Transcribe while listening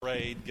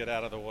parade get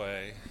out of the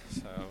way.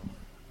 So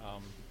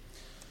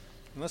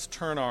let's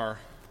turn our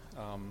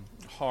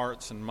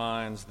hearts and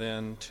minds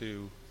then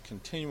to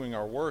continuing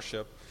our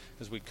worship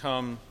as we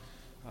come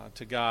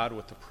to God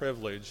with the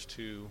privilege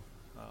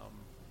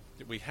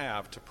that we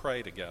have to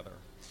pray together.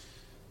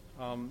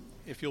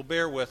 If you'll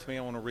bear with me,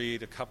 I want to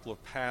read a couple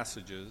of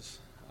passages.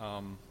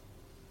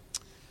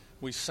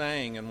 We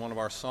sang in one of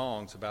our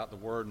songs about the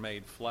Word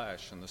made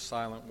flesh and the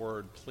silent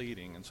word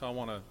pleading, and so I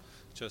want to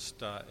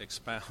just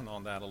expound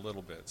on that a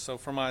little bit. So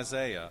from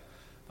Isaiah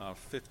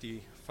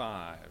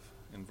 55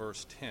 in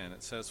verse 10,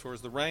 it says, "For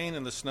as the rain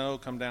and the snow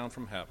come down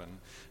from heaven,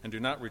 and do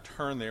not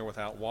return there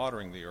without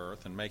watering the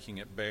earth and making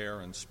it bear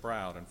and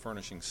sprout and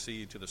furnishing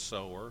seed to the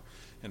sower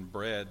and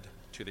bread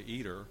to the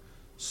eater,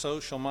 so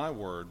shall my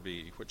word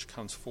be which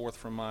comes forth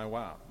from my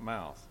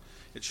mouth.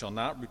 It shall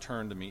not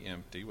return to me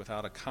empty,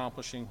 without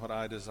accomplishing what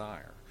I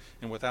desire,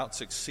 and without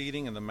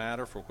succeeding in the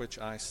matter for which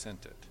I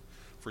sent it.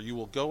 For you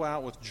will go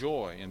out with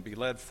joy and be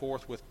led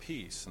forth with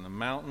peace, and the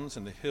mountains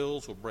and the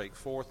hills will break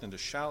forth into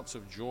shouts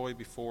of joy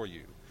before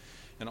you,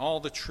 and all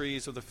the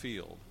trees of the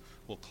field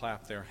will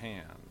clap their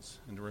hands."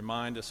 And to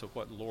remind us of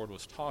what the Lord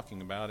was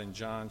talking about in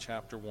John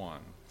chapter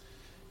 1.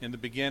 "In the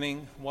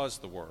beginning was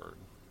the Word,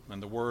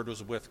 and the Word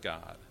was with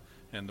God,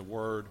 and the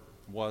Word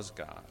was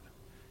God.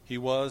 He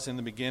was in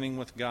the beginning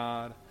with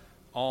God.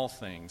 All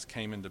things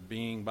came into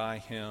being by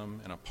him,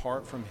 and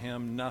apart from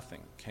him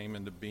nothing came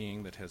into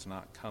being that has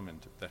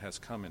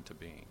come into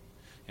being.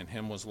 In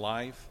him was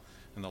life,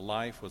 and the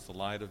life was the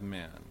light of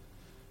men.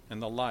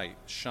 And the light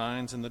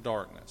shines in the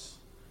darkness,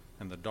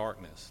 and the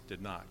darkness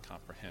did not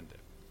comprehend it."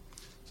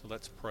 So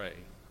let's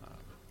pray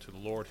to the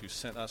Lord who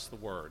sent us the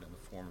Word in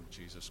the form of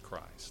Jesus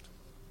Christ.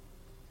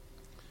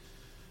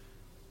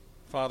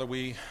 Father,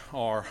 we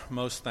are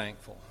most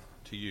thankful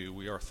to you.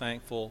 We are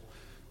thankful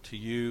to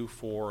you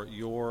for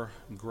your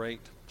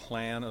great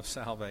plan of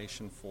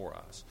salvation for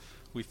us.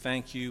 We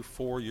thank you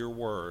for your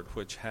word,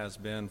 which has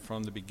been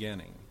from the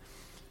beginning.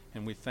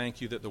 And we thank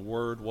you that the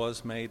word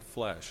was made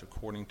flesh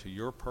according to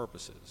your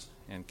purposes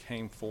and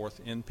came forth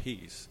in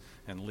peace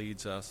and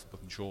leads us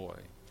with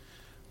joy.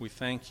 We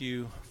thank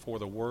you for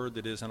the word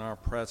that is in our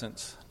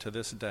presence to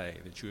this day,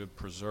 that you have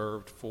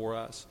preserved for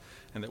us,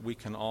 and that we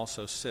can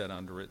also sit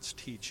under its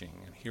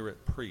teaching and hear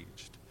it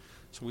preached.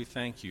 So we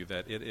thank you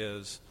that it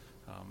is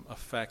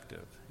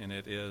effective, and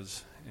it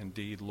is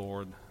indeed,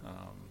 Lord,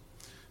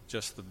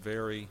 just the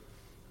very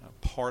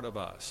part of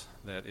us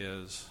that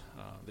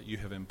you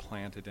have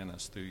implanted in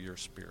us through your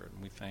Spirit,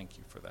 and we thank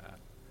you for that.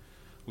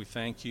 We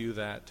thank you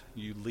that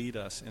you lead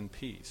us in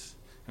peace,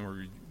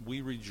 and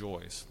we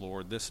rejoice,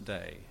 Lord, this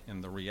day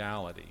in the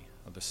reality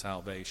of the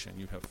salvation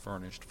you have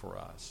furnished for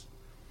us.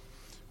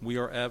 We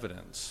are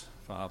evidence,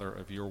 Father,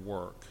 of your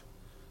work.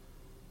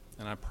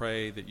 And I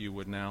pray that you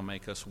would now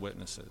make us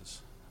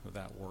witnesses of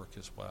that work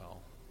as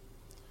well.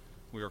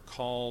 We are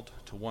called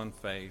to one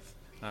faith,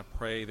 and I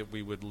pray that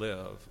we would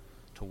live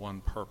to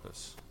one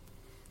purpose.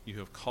 You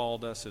have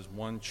called us as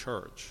one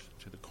church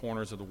to the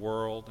corners of the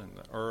world and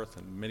the earth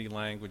and many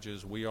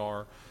languages. We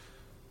are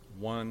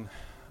one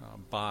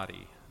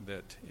body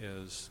that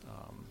is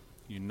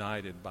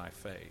united by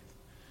faith.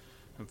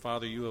 And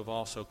Father, you have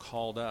also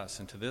called us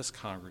into this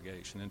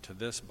congregation, into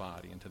this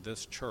body, into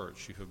this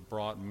church. You have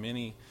brought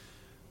many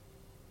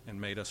and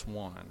made us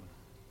one.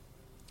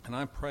 And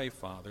I pray,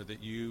 Father,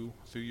 that you,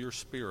 through your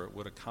Spirit,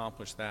 would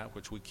accomplish that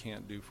which we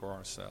can't do for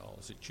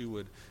ourselves, that you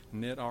would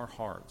knit our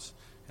hearts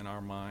and our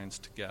minds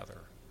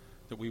together,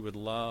 that we would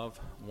love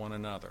one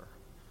another,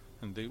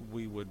 and that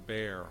we would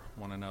bear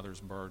one another's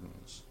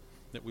burdens,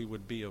 that we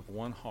would be of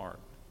one heart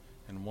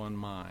and one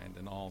mind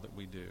in all that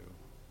we do.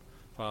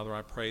 Father,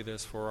 I pray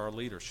this for our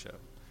leadership.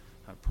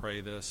 I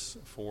pray this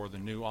for the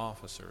new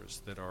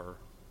officers that are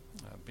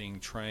being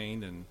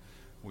trained, and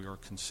we are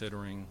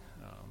considering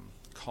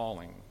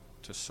calling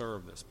to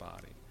serve this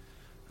body.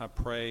 I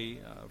pray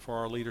for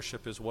our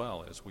leadership as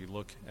well as we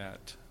look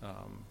at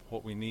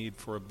what we need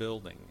for a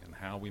building and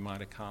how we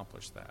might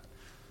accomplish that.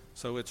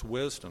 So it's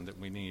wisdom that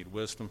we need,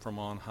 wisdom from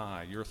on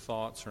high. Your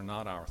thoughts are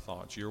not our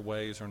thoughts. Your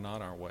ways are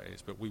not our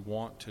ways, but we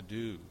want to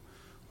do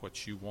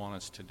what you want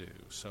us to do.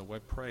 So I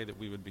pray that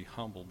we would be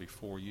humble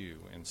before you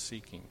in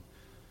seeking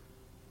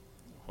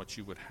what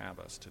you would have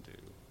us to do.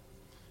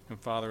 And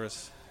Father,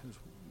 as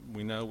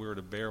we know we are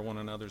to bear one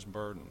another's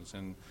burdens,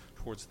 and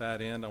towards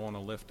that end I want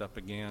to lift up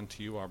again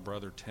to you our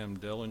brother Tim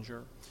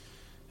Dillinger.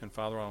 And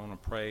Father, I want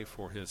to pray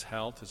for his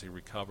health as he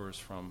recovers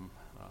from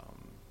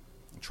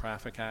a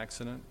traffic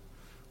accident.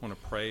 I want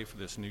to pray for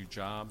this new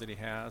job that he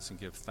has and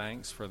give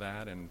thanks for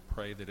that, and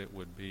pray that it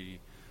would be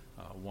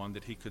one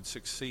that he could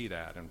succeed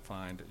at and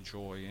find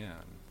joy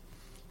in.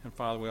 And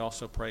Father, we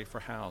also pray for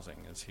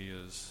housing as he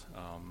is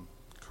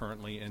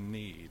currently in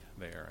need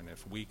there, and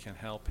if we can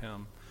help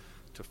him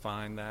to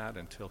find that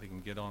until he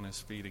can get on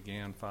his feet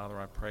again, Father,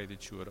 I pray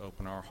that you would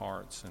open our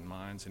hearts and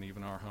minds and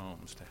even our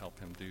homes to help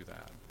him do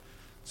that.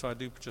 So I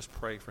do just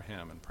pray for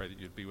him and pray that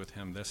you'd be with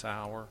him this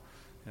hour,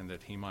 and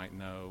that he might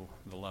know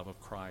the love of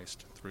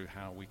Christ through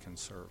how we can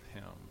serve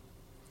him.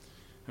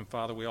 And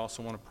Father, we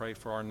also want to pray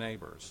for our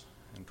neighbors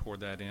And toward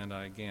that end,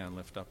 I again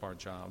lift up our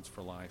Jobs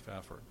for Life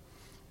effort.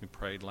 We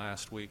prayed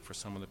last week for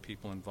some of the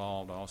people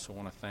involved. I also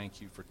want to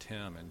thank you for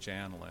Tim and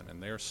Janelyn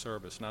and their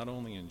service, not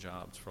only in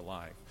Jobs for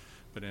Life,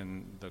 but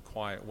in the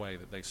quiet way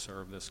that they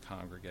serve this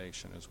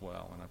congregation as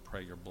well. And I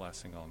pray your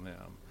blessing on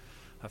them.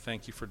 I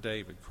thank you for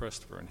David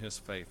Christopher and his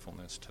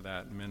faithfulness to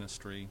that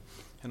ministry,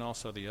 and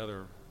also the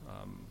other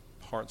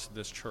parts of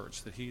this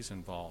church that he's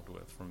involved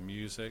with, from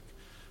music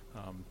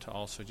to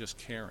also just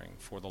caring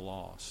for the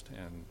lost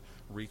and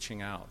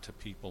reaching out to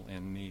people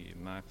in need.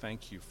 And I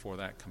thank you for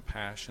that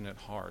compassionate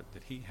heart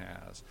that he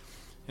has.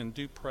 And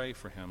do pray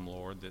for him,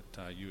 Lord,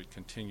 that you would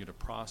continue to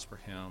prosper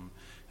him,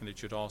 and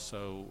that you'd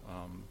also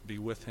be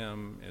with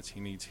him as he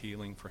needs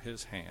healing for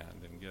his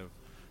hand, and give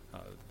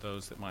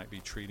those that might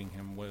be treating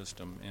him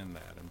wisdom in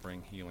that, and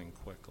bring healing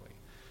quickly.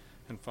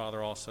 And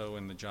Father, also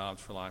in the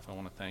Jobs for Life, I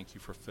want to thank you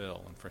for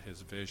Phil and for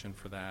his vision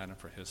for that, and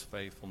for his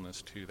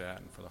faithfulness to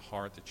that, and for the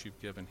heart that you've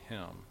given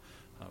him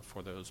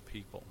for those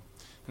people.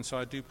 And so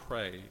I do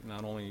pray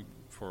not only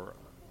for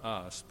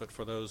us, but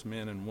for those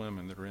men and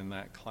women that are in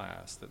that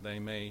class, that they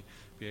may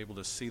be able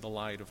to see the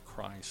light of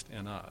Christ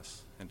in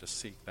us and to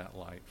seek that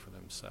light for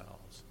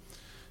themselves.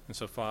 And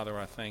so, Father,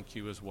 I thank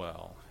you as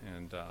well,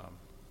 and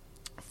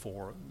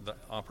for the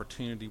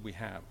opportunity we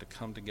have to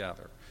come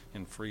together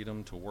in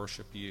freedom to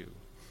worship you.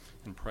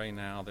 And pray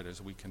now that as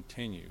we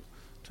continue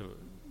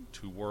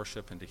to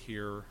worship and to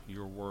hear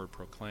your word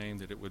proclaimed,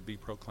 that it would be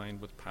proclaimed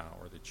with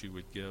power, that you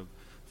would give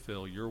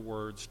Phil your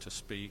words to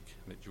speak,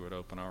 that you would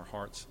open our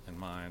hearts and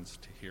minds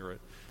to hear it,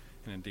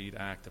 and indeed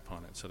act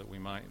upon it, so that we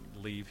might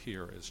leave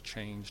here as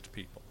changed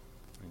people.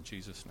 In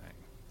Jesus'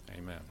 name,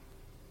 amen.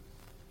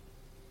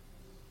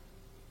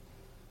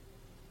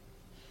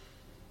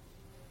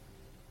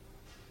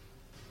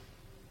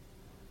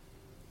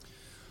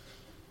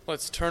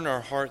 Let's turn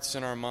our hearts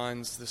and our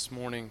minds this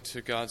morning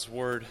to God's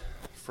Word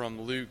from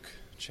Luke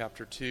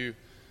chapter 2,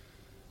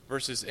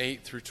 verses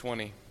 8 through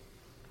 20.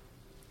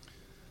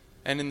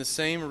 And in the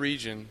same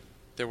region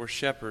there were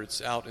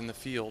shepherds out in the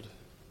field,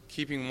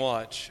 keeping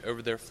watch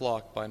over their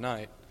flock by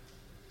night.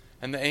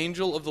 And the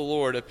angel of the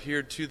Lord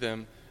appeared to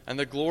them, and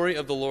the glory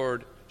of the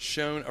Lord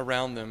shone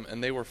around them,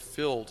 and they were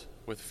filled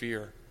with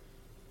fear.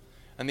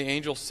 And the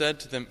angel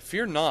said to them,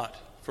 "Fear not,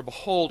 for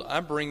behold,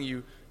 I bring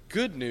you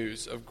good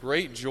news of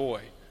great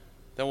joy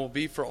that will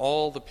be for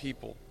all the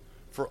people.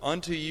 For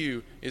unto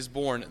you is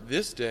born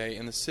this day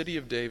in the city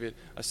of David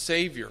a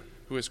Savior,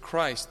 who is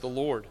Christ the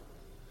Lord.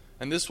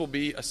 And this will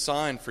be a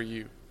sign for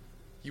you.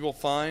 You will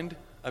find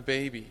a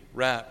baby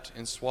wrapped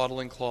in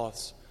swaddling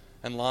cloths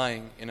and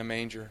lying in a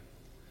manger."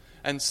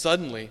 And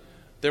suddenly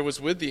there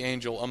was with the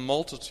angel a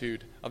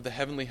multitude of the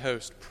heavenly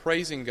host,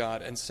 praising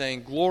God and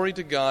saying, "Glory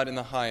to God in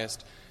the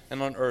highest,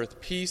 and on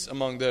earth peace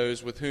among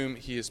those with whom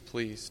he is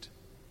pleased."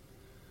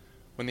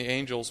 When the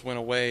angels went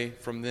away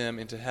from them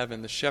into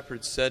heaven, the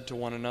shepherds said to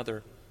one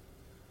another,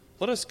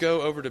 "Let us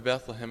go over to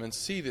Bethlehem and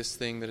see this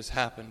thing that has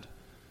happened,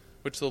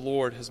 which the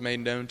Lord has made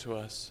known to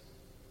us."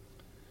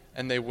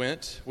 And they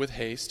went with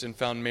haste and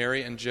found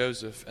Mary and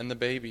Joseph and the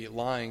baby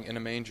lying in a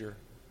manger.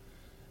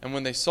 And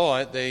when they saw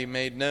it, they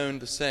made known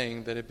the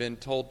saying that had been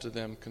told to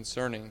them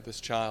concerning this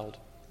child.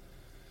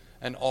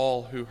 And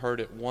all who heard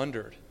it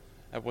wondered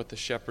at what the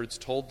shepherds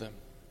told them.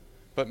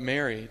 But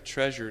Mary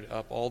treasured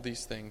up all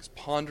these things,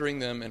 pondering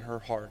them in her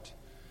heart.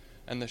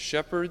 And the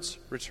shepherds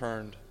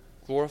returned,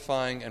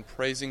 glorifying and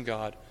praising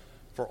God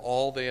for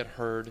all they had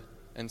heard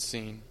and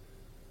seen,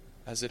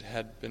 as it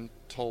had been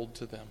told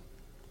to them.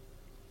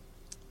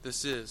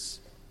 This is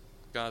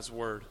God's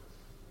Word.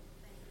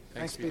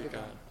 Thanks be to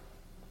God.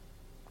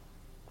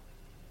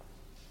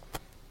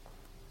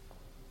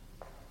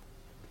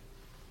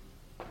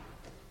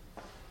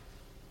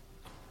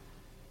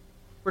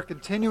 We're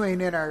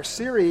continuing in our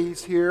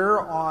series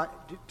here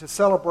to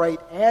celebrate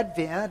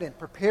Advent and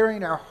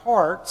preparing our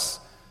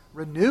hearts,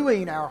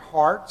 renewing our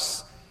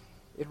hearts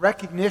in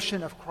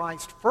recognition of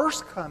Christ's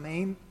first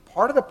coming.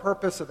 Part of the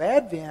purpose of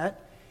Advent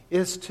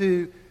is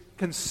to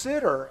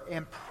consider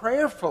and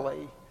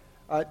prayerfully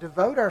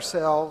devote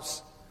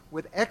ourselves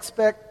with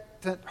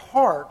expectant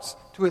hearts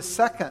to His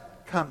second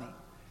coming.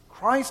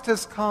 Christ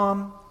has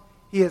come.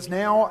 He is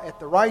now at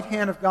the right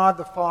hand of God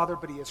the Father,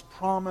 but He has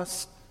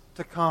promised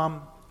to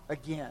come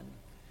again.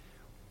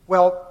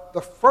 Well,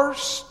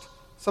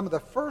 some of the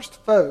first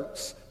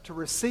folks to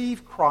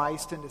receive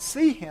Christ and to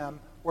see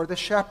Him were the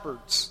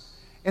shepherds.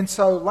 And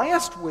so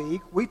last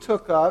week we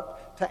took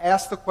up to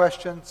ask the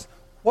questions,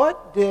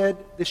 what did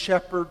the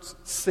shepherds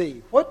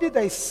see? What did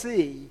they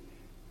see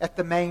at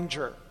the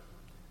manger?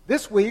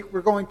 This week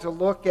we're going to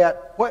look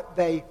at what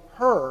they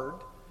heard,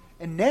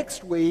 and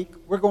next week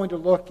we're going to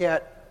look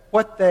at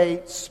what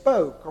they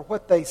spoke or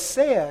what they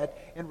said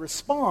in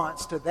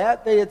response to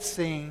that they had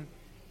seen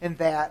and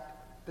that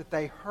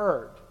they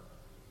heard.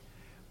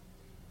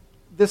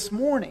 This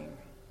morning,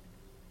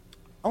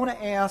 I want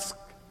to ask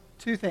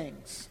two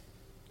things.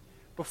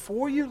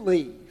 Before you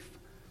leave,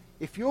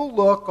 if you'll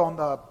look on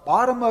the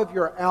bottom of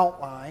your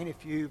outline,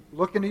 if you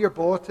look into your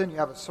bulletin, you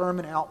have a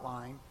sermon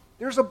outline,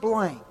 there's a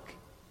blank.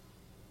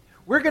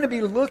 We're going to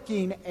be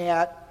looking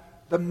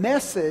at the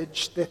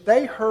message that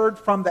they heard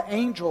from the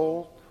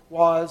angel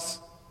was,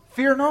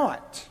 fear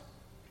not,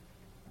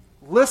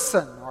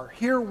 listen or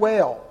hear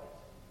well,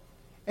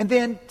 and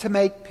then to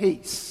make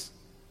peace.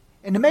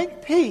 And to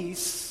make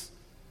peace,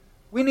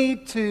 we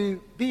need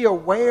to be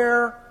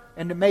aware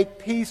and to make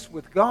peace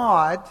with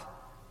God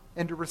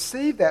and to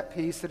receive that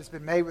peace that has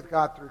been made with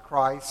God through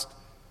Christ.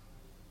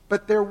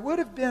 But there would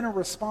have been a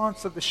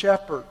response of the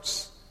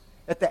shepherds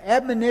at the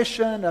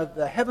admonition of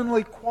the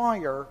heavenly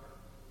choir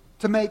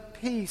to make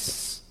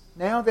peace,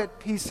 now that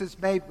peace is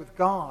made with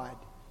God,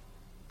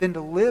 then to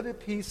live at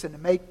peace and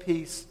to make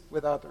peace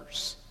with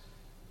others.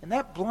 And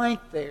that blank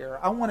there,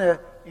 I want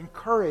to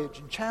encourage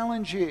and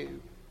challenge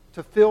you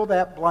to fill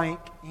that blank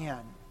in.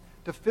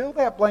 To fill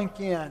that blank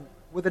in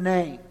with a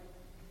name,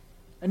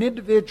 an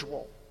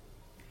individual.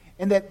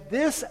 And that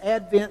this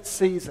Advent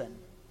season,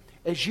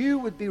 as you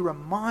would be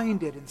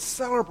reminded and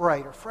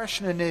celebrate afresh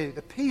and anew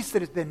the peace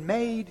that has been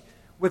made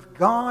with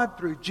God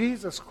through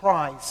Jesus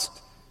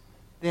Christ,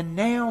 then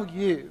now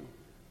you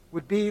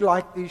would be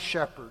like these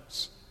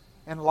shepherds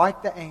and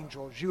like the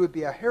angels. You would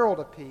be a herald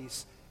of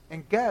peace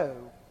and go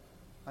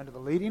under the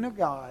leading of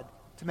God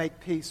to make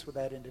peace with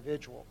that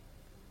individual.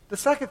 The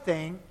second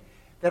thing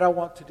that I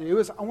want to do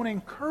is I want to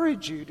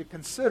encourage you to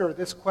consider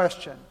this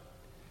question.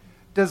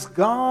 Does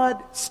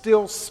God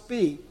still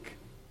speak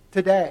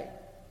today?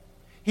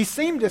 He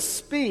seemed to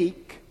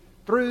speak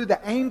through the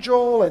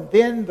angel and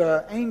then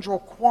the angel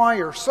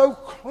choir so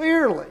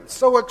clearly,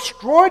 so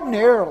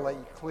extraordinarily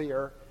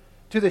clear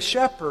to the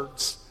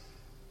shepherds.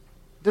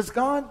 Does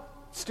God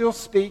still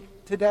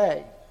speak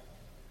today?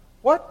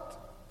 How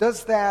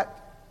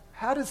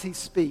does he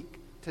speak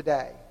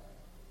today?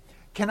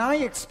 Can I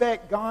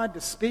expect God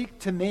to speak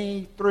to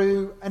me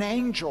through an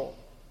angel?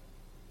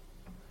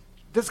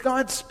 Does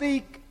God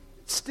speak?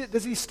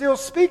 Does he still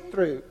speak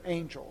through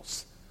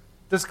angels?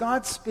 Does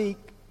God speak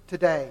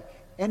today?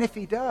 And if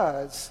he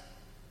does,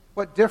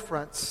 what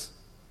difference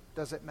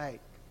does it make?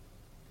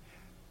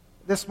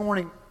 This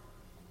morning,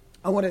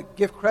 I want to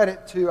give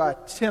credit to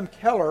Tim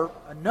Keller.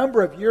 A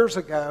number of years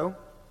ago,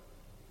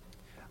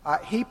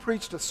 he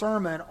preached a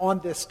sermon on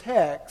this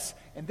text,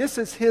 and this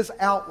is his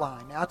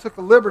outline. Now, I took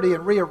a liberty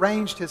and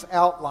rearranged his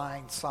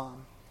outline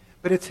some,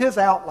 but it's his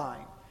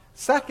outline.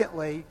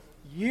 Secondly,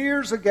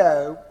 years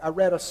ago, I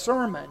read a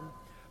sermon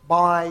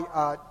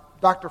by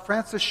Dr.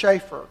 Francis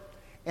Schaeffer,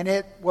 and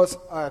it was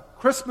a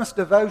Christmas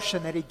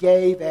devotion that he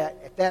gave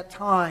at that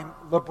time,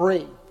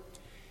 L'Abri.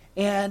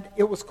 And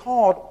it was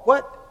called,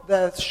 What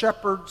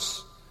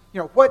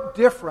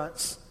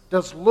Difference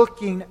Does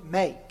Looking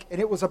Make?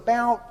 And it was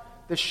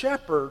about the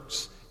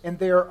shepherds and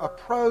their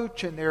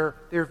approach and their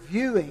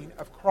viewing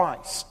of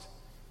Christ.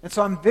 And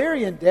so I'm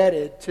very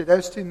indebted to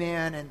those two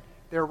men and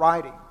their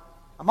writing.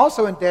 I'm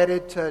also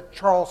indebted to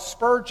Charles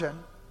Spurgeon,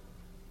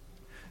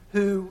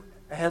 who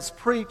has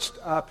preached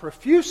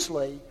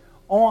profusely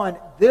on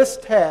this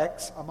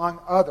text, among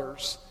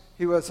others.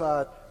 He was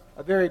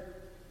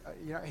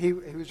he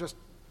was just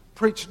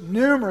preached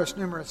numerous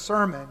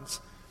sermons.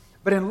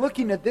 But in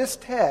looking at this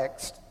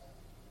text,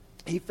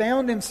 he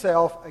found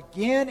himself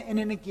again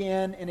and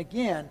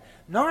again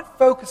not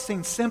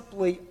focusing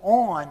simply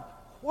on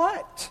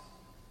what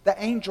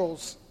the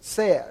angels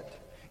said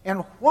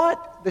and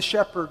what the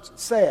shepherds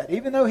said,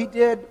 even though he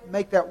did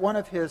make that one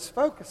of his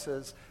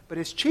focuses, but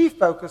his chief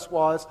focus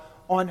was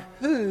on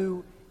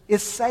who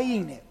is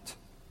saying it,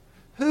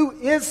 who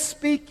is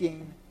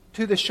speaking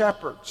to the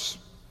shepherds.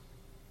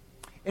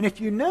 And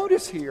if you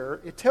notice here,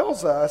 it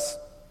tells us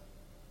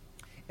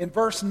in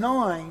verse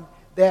 9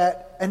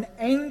 that an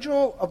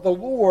angel of the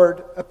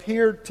Lord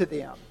appeared to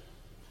them.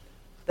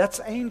 That's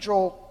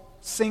angel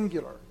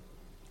singular.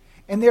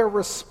 And their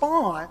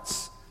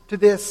response to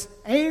this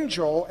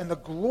angel and the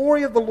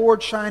glory of the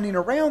Lord shining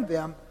around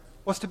them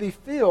was to be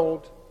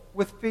filled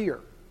with fear.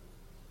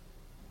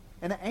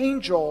 An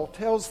angel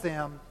tells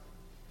them,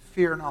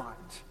 fear not.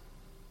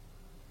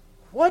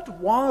 What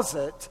was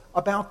it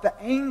about the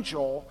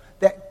angel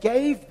that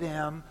gave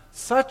them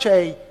such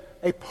a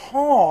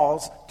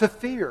pause to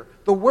fear?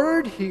 The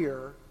word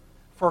here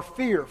for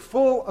fear,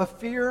 full of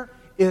fear,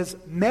 is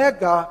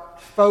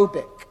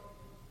megaphobic.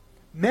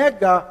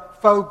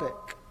 Megaphobic.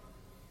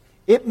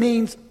 It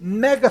means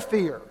mega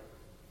fear.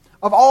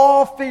 Of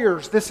all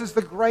fears, this is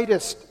the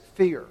greatest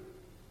fear.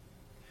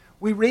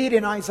 We read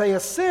in Isaiah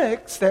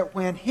 6 that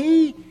when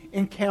he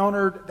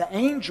encountered the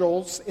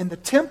angels in the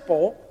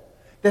temple,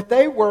 that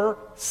they were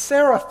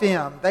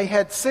seraphim. They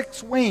had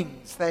 6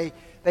 wings. They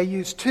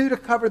used 2 to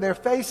cover their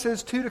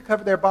faces, 2 to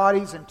cover their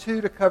bodies, and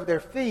 2 to cover their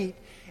feet.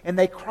 And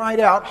they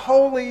cried out,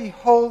 holy,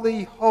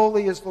 holy,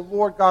 holy is the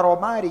Lord God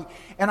Almighty.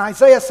 And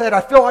Isaiah said,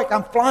 I feel like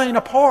I'm flying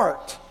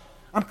apart.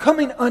 I'm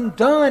coming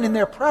undone in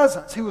their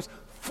presence. He was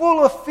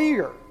full of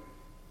fear.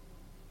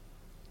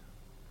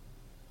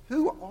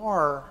 Who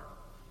are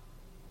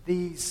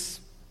these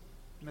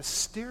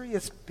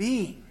mysterious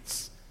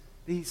beings,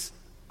 these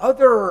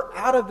other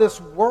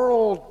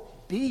out-of-this-world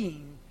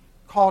being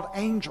called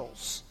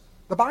angels?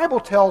 The Bible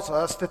tells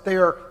us that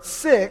there are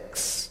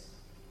 6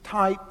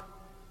 types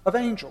of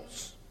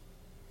angels.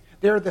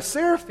 They're the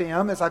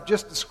seraphim, as I've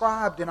just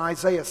described in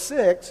Isaiah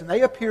 6, and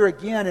they appear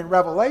again in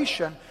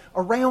Revelation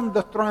around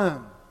the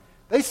throne.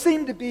 They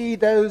seem to be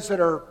those that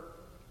are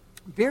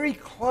very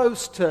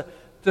close to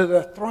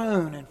the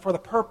throne and for the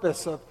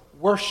purpose of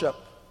worship.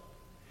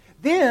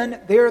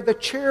 Then they're the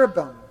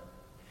cherubim.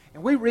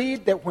 And we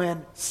read that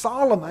when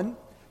Solomon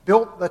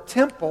built the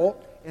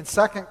temple in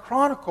 2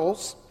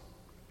 Chronicles,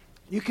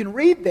 you can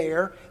read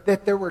there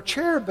that there were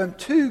cherubim,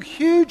 2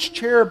 huge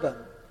cherubim,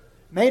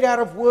 made out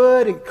of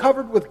wood and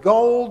covered with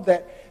gold,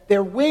 that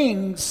their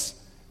wings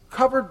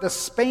covered the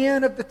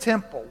span of the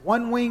temple.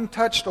 One wing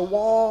touched a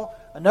wall,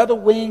 another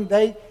wing,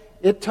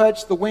 it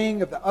touched the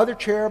wing of the other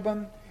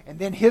cherubim, and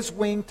then his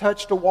wing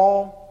touched a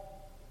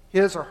wall.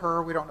 His or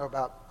her,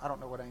 I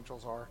don't know what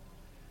angels are.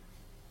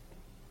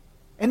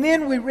 And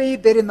then we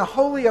read that in the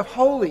Holy of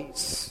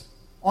Holies,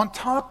 on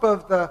top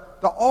of the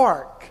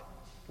ark,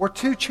 were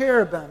 2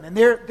 cherubim, and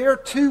their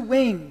 2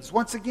 wings,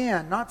 once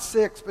again, not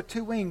 6, but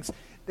 2 wings,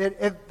 that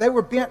if they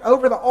were bent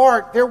over the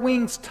ark, their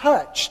wings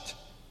touched.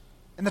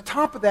 And the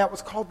top of that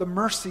was called the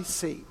mercy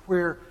seat,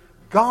 where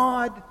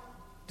God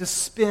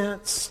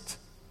dispensed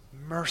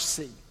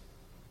mercy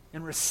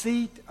in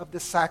receipt of the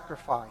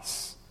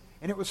sacrifice.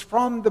 And it was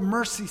from the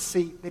mercy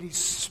seat that he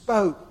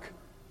spoke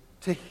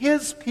to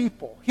his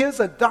people, his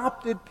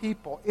adopted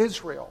people,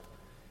 Israel,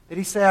 that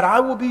he said, I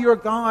will be your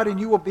God and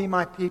you will be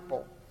my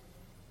people.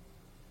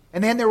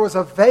 And then there was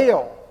a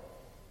veil,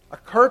 a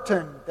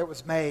curtain that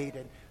was made,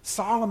 and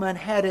Solomon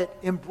had it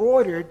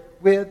embroidered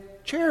with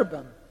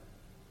cherubim.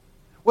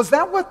 Was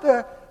that what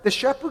the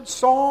shepherds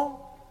saw?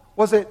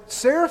 Was it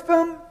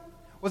seraphim?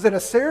 Was it a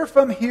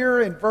seraphim here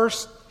in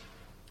verse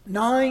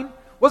 9?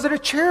 Was it a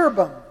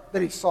cherubim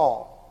that he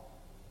saw?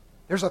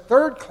 There's a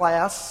third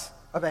class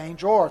of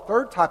angel, or a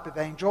third type of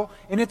angel,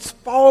 and it's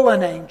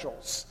fallen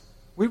angels.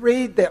 We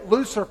read that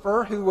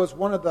Lucifer, who was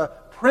one of the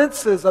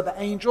princes of the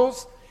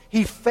angels,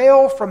 he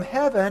fell from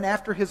heaven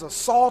after his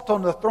assault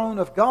on the throne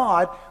of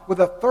God with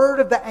a third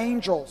of the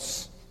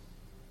angels.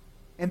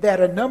 And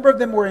that a number of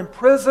them were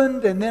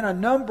imprisoned, and then a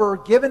number,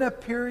 given a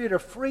period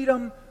of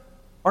freedom,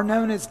 are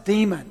known as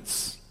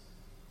demons.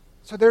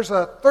 So there's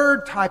a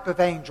third type of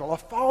angel, a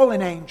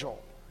fallen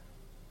angel.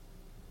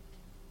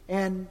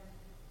 And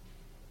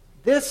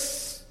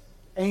this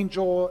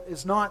angel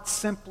is not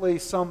simply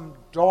some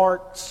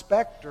dark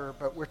specter,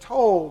 but we're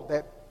told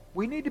that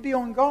we need to be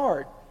on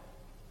guard.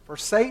 For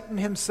Satan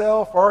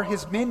himself or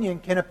his minion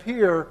can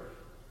appear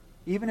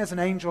even as an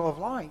angel of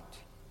light.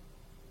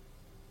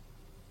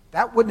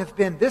 That wouldn't have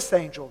been this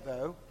angel,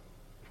 though.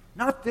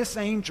 Not this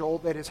angel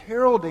that is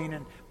heralding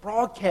and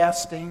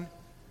broadcasting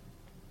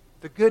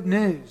the good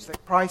news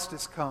that Christ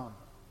has come.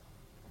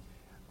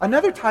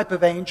 Another type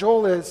of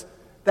angel is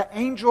the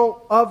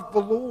angel of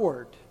the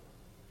Lord.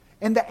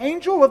 And the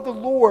angel of the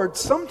Lord,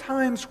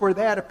 sometimes where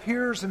that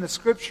appears in the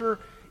Scripture,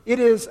 it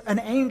is an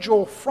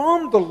angel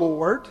from the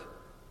Lord.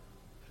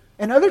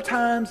 And other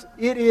times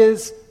it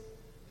is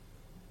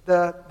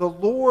the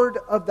Lord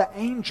of the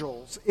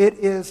angels. It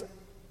is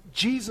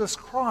Jesus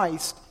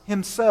Christ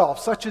himself,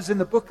 such as in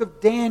the book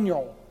of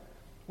Daniel.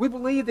 We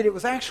believe that it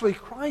was actually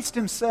Christ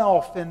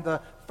himself in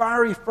the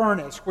fiery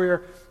furnace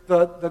where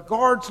the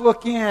guards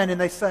look in and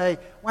they say,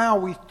 wow,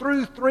 we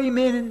threw three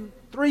men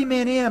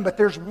in, but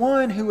there's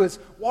one who is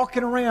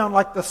walking around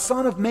like the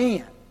Son of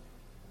Man.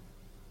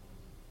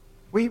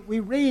 We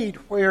read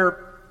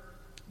where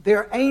there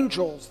are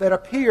angels that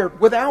appeared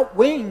without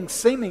wings,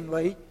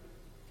 seemingly,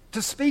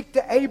 to speak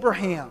to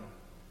Abraham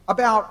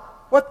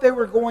about what they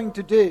were going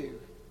to do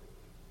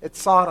at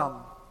Sodom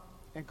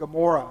and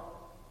Gomorrah.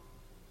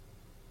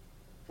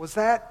 Was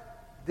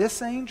that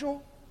this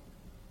angel?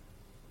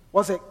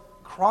 Was it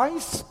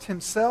Christ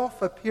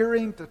himself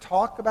appearing to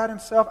talk about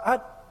himself? I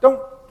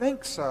don't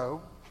think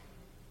so.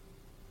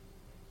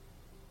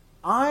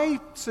 I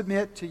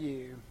submit to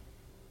you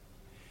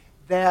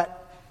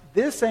that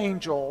this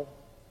angel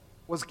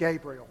was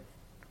Gabriel.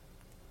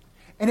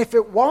 And if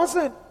it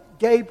wasn't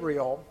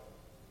Gabriel,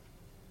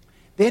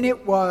 then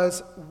it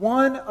was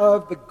one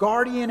of the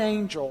guardian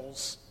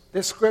angels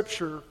that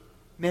Scripture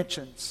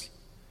mentions.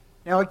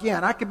 Now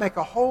again, I could make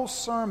a whole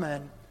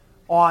sermon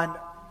on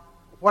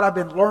what I've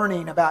been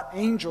learning about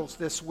angels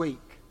this week.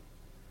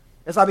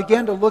 As I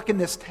began to look in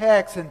this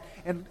text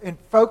and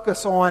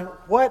focus on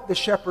what the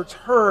shepherds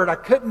heard,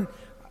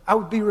 I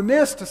would be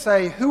remiss to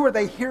say, who are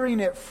they hearing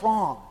it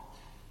from?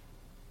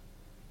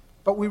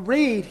 But we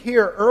read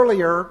here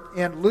earlier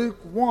in Luke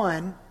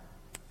 1,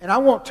 and I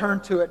won't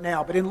turn to it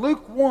now, but in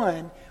Luke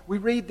 1, we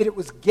read that it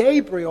was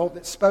Gabriel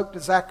that spoke to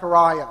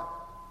Zechariah.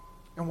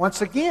 And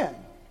once again,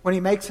 when he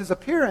makes his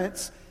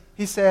appearance,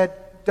 he said,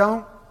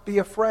 don't be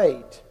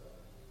afraid.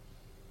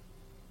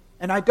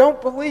 And I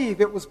don't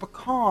believe it was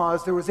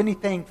because there was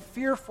anything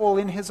fearful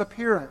in his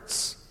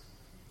appearance.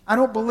 I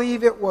don't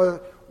believe it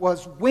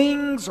was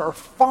wings or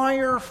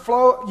fire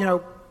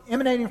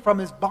emanating from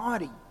his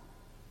body.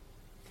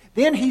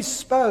 Then he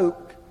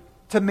spoke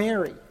to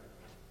Mary.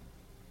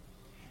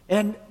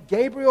 And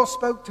Gabriel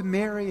spoke to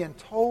Mary and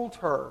told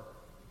her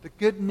the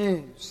good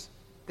news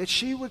that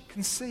she would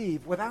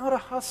conceive without a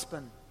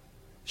husband.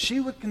 she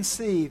would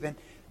conceive and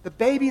the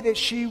baby that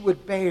she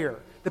would bear,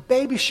 the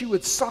baby she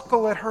would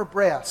suckle at her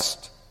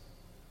breast,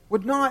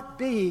 would not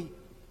be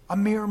a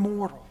mere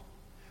mortal,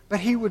 but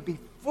he would be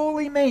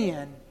fully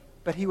man,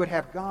 but he would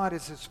have God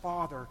as his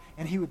father,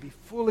 and he would be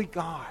fully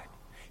God.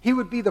 He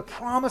would be the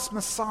promised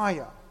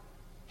Messiah.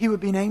 He would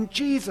be named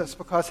Jesus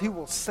because he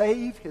will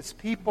save his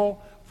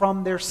people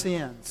from their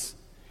sins.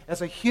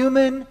 As a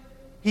human,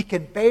 he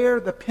can bear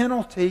the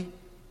penalty,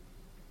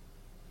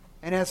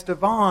 and as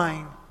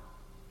divine,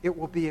 it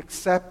will be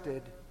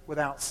accepted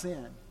without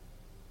sin.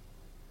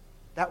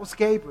 That was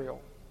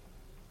Gabriel.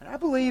 And I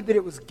believe that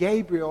it was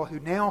Gabriel who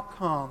now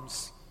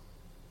comes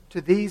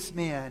to these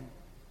men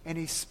and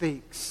he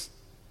speaks.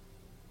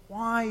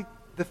 Why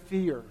the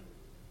fear?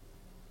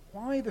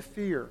 Why the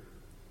fear?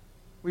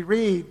 We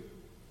read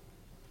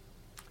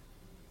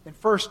in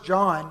 1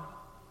 John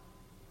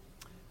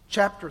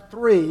chapter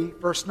 3,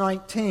 verse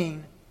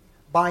 19,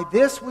 "By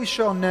this we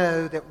shall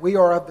know that we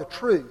are of the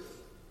truth,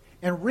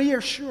 and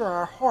reassure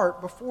our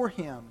heart before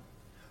him.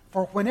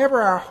 For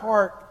whenever our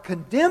heart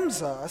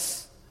condemns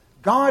us,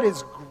 God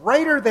is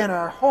greater than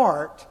our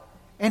heart,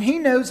 and he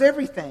knows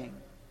everything.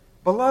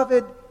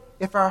 Beloved,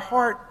 if our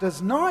heart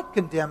does not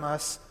condemn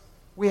us,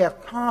 we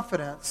have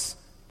confidence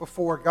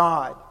before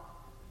God."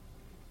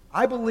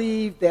 I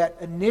believe that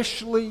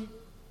initially,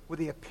 with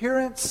the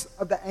appearance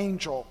of the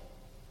angel,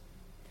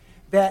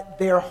 that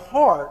their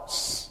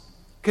hearts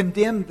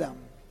condemned them,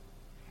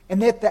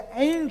 and that the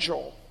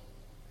angel,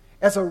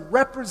 as a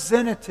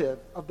representative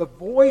of the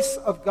voice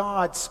of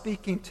God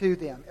speaking to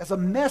them, as a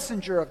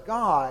messenger of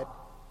God,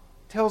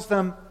 tells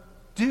them,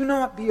 do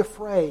not be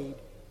afraid,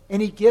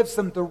 and he gives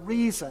them the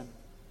reason.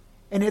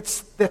 And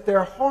it's that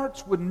their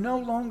hearts would no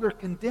longer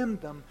condemn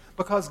them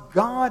because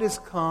God has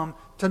come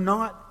to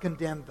not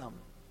condemn them.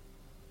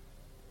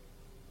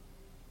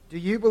 Do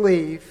you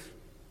believe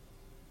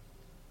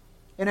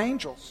in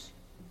angels?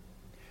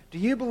 Do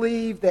you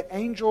believe that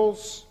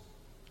angels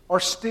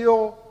are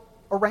still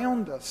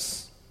around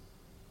us?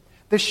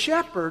 The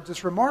shepherds,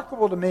 it's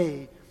remarkable to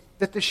me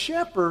that the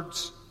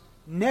shepherds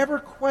never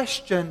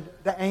questioned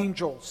the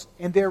angels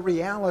and their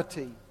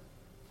reality.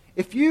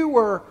 If you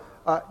were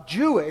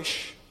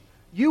Jewish,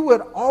 you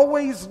would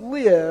always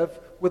live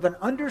with an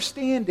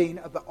understanding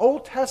of the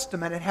Old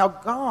Testament and how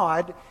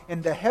God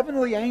and the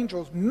heavenly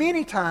angels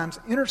many times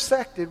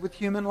intersected with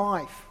human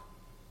life.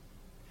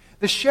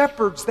 The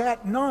shepherds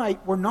that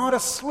night were not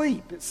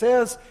asleep. It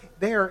says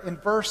there in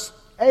verse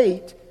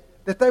 8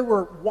 that they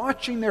were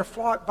watching their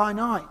flock by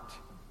night.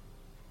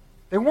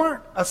 They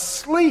weren't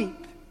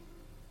asleep,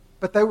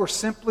 but they were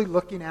simply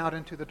looking out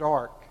into the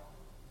dark.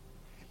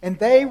 And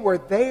they were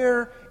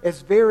there as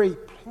very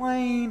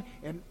plain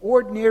and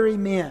ordinary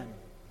men.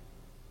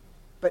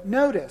 But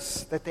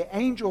notice that the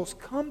angels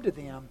come to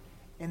them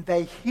and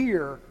they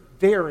hear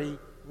very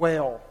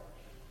well.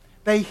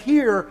 They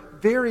hear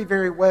very,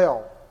 very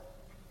well.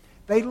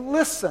 They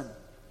listen.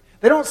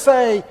 They don't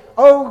say,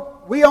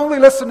 oh, we only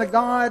listen to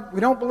God. We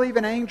don't believe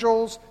in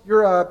angels.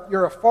 You're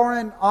a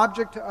foreign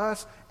object to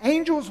us.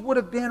 Angels would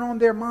have been on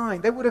their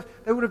mind. They would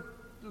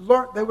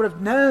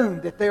have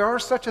known that there are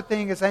such a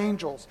thing as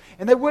angels.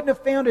 And they wouldn't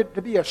have found it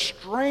to be a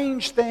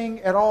strange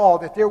thing at all,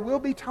 that there will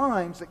be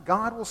times that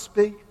God will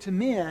speak to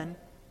men,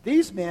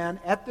 these men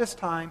at this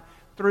time,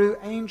 through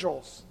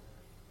angels.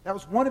 That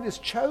was one of his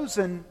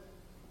chosen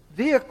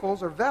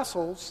vehicles or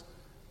vessels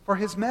for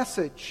his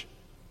message.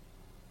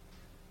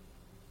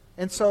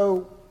 And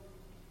so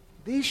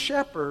these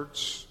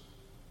shepherds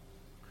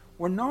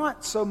were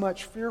not so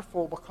much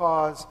fearful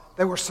because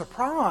they were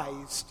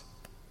surprised,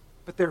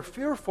 but they're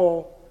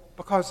fearful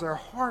because their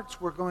hearts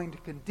were going to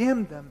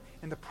condemn them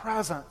in the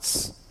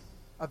presence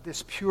of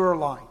this pure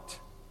light,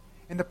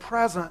 in the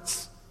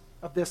presence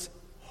of this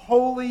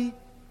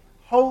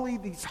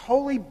these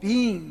holy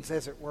beings,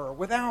 as it were,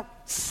 without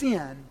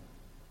sin,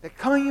 that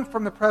coming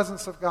from the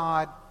presence of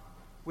God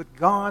with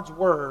God's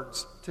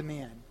words to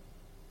men.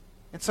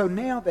 And so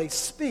now they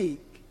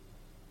speak,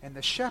 and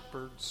the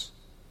shepherds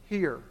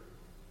hear.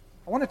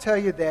 I want to tell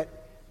you that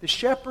the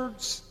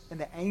shepherds and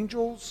the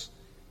angels,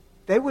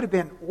 they would have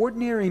been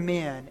ordinary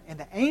men, and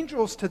the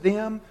angels to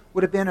them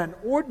would have been an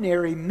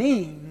ordinary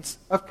means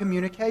of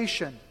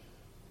communication.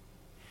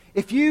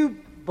 If you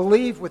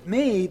believe with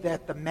me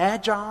that the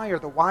Magi or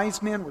the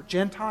wise men were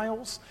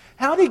Gentiles,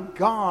 how did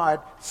God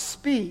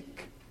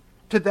speak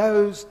to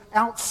those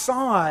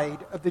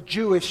outside of the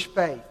Jewish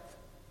faith?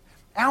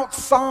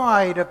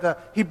 Outside of the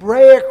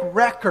Hebraic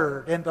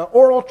record and the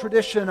oral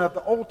tradition of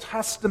the Old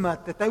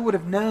Testament that they would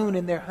have known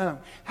in their home.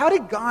 How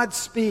did God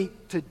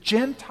speak to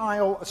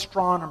Gentile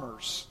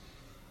astronomers?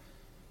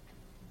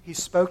 He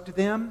spoke to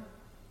them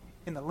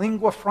in the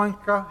lingua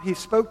franca. He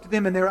spoke to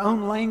them in their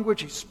own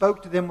language. He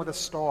spoke to them with a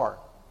star.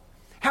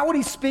 How would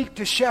he speak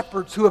to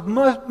shepherds who have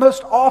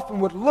most often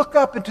would look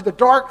up into the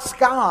dark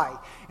sky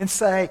and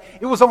say,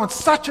 it was on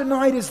such a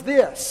night as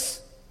this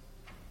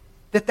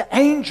that the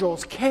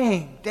angels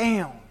came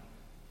down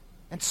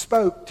and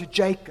spoke to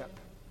Jacob,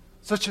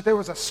 such that there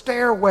was a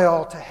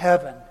stairwell to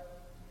heaven.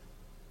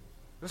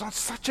 It was on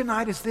such a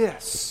night as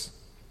this.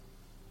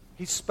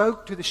 He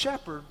spoke to the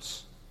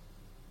shepherds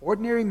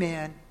Ordinary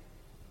men,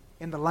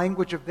 in the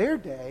language of their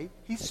day,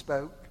 he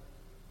spoke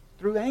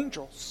through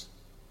angels.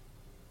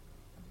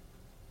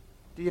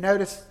 Do you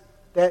notice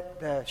that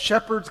the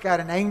shepherd's got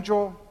an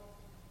angel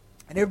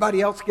and everybody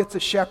else gets a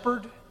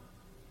shepherd?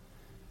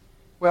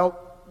 Well,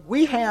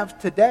 we have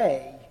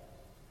today,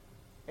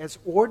 as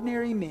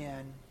ordinary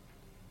men,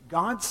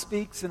 God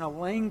speaks in a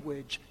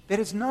language that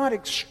is not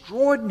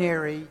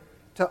extraordinary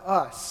to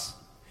us.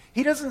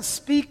 He doesn't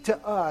speak to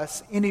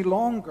us any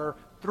longer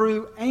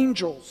through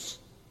angels.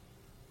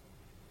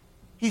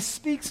 He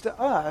speaks to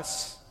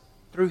us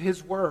through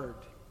His Word.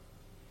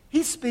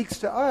 He speaks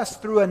to us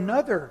through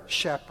another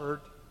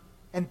shepherd,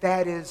 and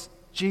that is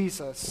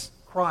Jesus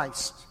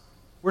Christ.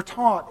 We're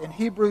taught in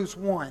Hebrews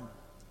 1.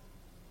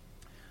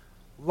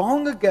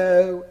 Long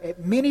ago,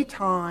 at many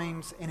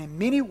times and in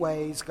many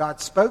ways, God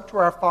spoke to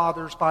our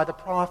fathers by the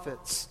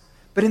prophets.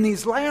 But in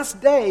these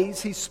last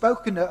days, He's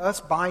spoken to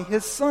us by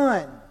His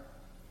Son.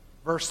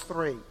 Verse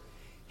 3.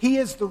 He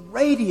is the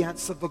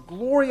radiance of the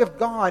glory of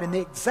God and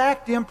the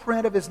exact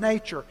imprint of His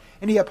nature.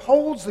 And He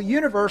upholds the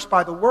universe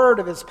by the word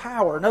of His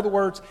power. In other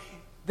words,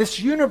 this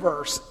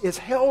universe is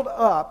held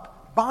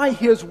up by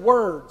His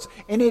words.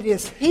 And it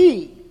is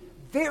He,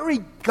 very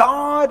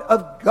God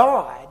of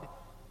God,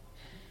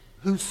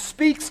 who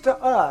speaks to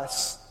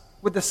us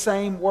with the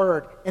same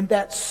word. And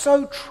that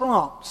so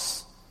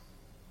trumps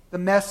the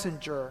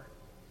messenger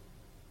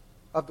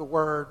of the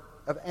word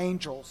of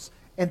angels.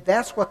 And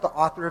that's what the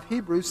author of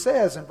Hebrews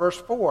says in verse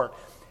 4.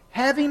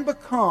 Having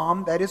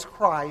become, that is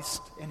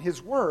Christ and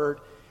His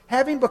word,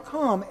 having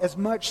become as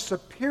much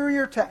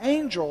superior to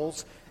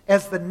angels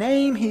as the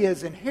name He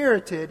has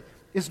inherited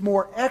is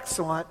more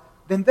excellent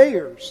than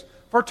theirs.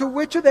 For to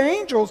which of the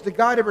angels did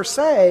God ever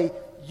say,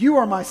 "You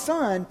are my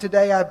son,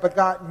 today I have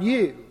begotten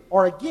you"?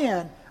 Or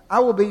again, "I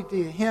will be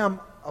to him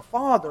a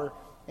father,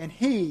 and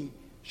he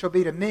shall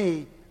be to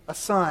me a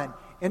son"?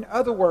 In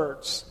other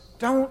words,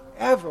 don't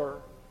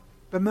ever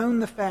bemoan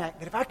the fact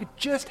that if I could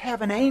just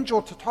have an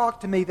angel to talk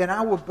to me, then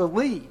I would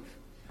believe.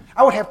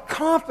 I would have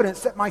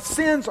confidence that my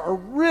sins are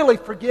really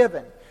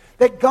forgiven,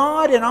 that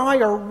God and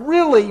I are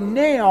really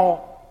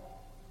now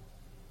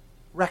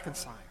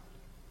reconciled.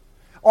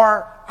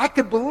 Or I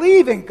could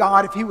believe in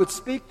God if He would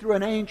speak through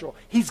an angel.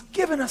 He's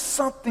given us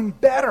something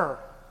better,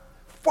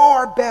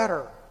 far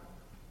better,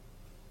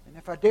 and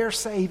if I dare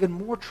say, even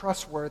more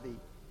trustworthy.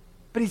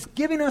 But He's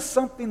giving us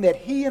something that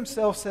He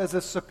Himself says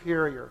is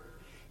superior.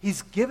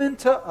 He's given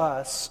to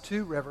us,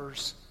 two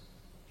rivers,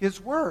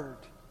 His Word.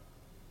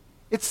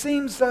 It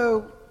seems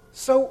though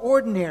so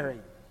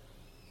ordinary,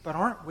 but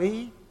aren't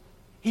we?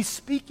 He's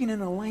speaking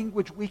in a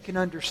language we can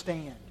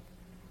understand.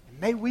 And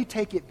may we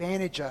take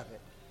advantage of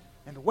it.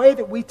 And the way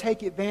that we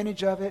take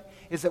advantage of it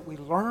is that we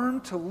learn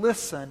to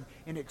listen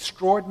in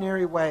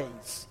extraordinary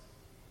ways.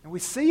 And we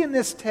see in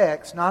this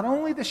text not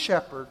only the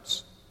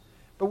shepherds,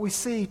 but we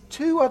see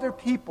two other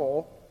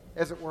people,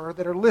 as it were,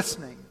 that are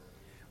listening.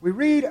 We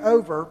read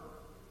over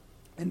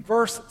in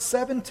verse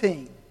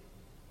 17,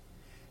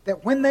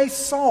 that when they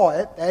saw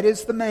it, that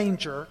is the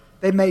manger,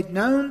 they made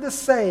known the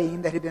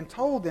saying that had been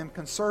told them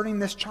concerning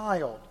this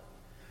child.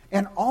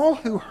 And all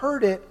who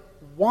heard it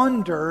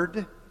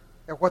wondered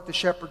at what the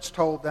shepherds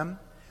told them.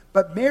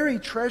 But Mary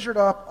treasured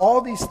up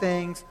all these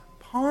things,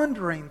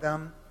 pondering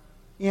them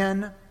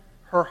in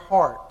her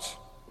heart.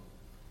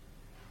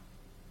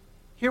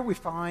 Here we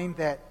find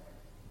that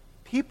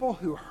people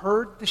who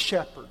heard the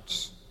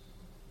shepherds,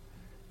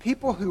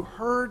 people who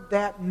heard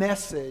that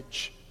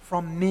message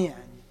from men,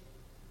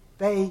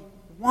 they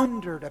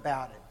wondered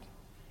about it.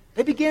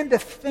 They began to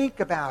think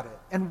about it.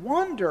 And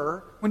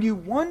wonder, when you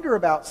wonder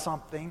about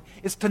something,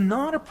 is to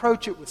not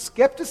approach it with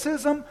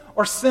skepticism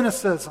or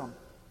cynicism.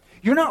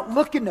 You're not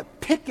looking to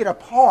pick it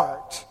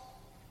apart,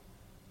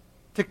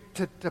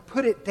 to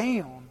put it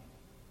down.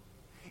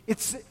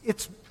 It's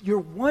you're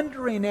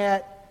wondering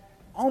at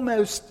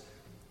almost,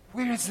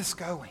 where is this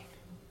going?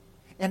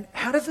 And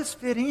how does this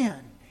fit in?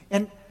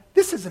 And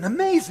this is an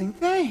amazing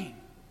thing.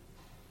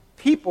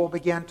 People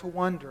began to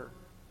wonder.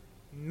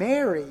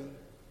 Mary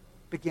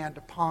began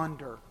to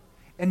ponder.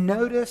 And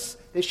notice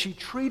that she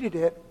treated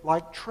it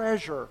like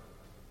treasure.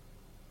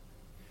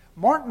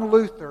 Martin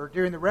Luther,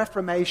 during the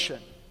Reformation,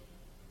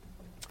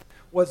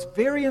 was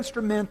very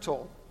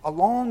instrumental,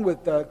 along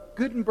with the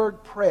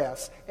Gutenberg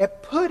Press,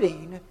 at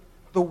putting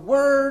the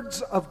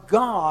words of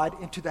God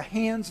into the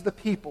hands of the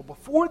people.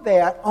 Before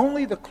that,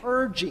 only the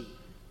clergy,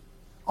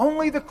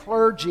 only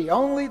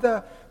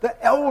the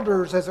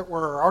elders, as it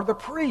were, or the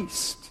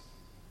priest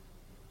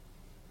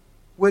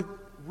would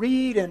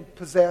read and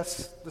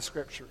possess the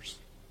Scriptures.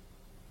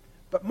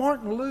 But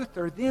Martin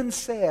Luther then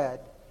said,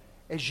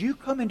 as you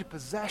come into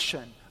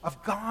possession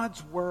of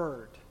God's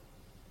Word,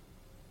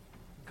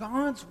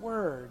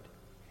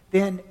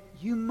 then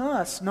you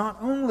must not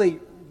only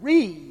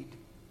read,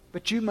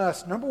 but you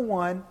must, number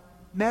one,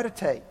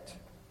 meditate.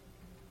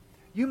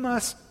 You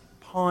must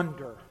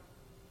ponder.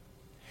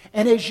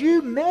 And as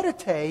you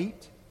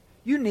meditate,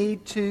 you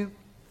need to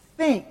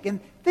think. And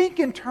think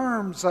in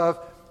terms of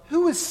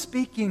who is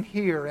speaking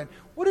here, and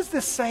what does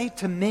this say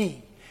to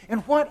me?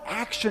 And what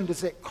action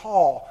does it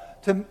call?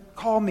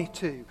 me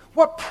to?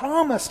 What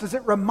promise does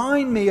it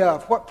remind me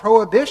of? What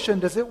prohibition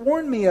does it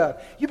warn me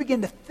of? You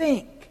begin to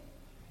think.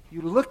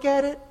 You look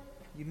at it,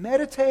 you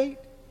meditate,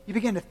 you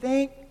begin to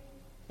think,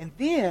 and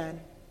then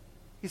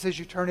he says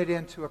you turn it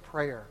into a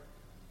prayer.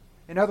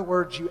 In other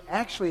words, you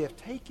actually have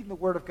taken the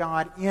Word of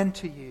God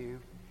into you,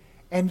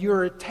 and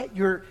you're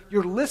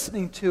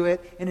listening to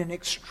it in an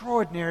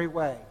extraordinary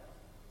way.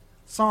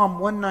 Psalm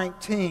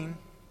 119,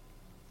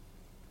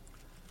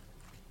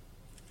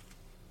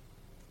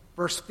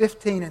 verse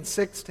 15 and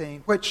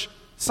 16, which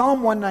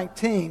Psalm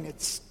 119,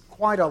 it's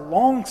quite a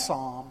long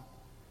psalm,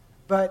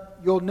 but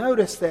you'll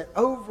notice that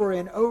over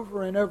and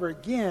over and over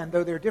again,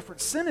 though there are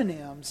different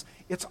synonyms,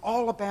 it's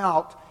all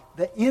about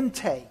the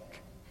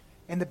intake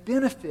and the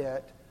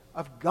benefit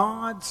of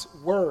God's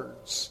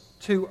words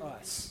to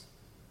us.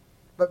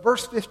 But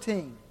verse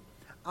 15,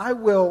 I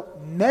will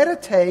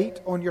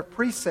meditate on your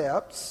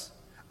precepts.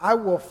 I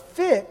will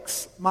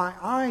fix my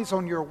eyes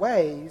on your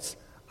ways.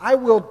 I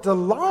will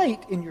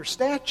delight in your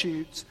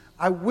statutes.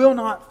 I will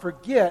not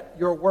forget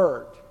your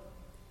word.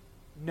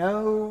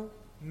 No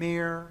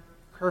mere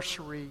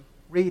cursory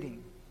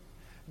reading.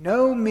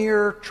 No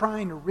mere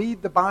trying to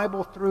read the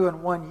Bible through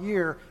in 1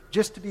 year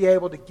just to be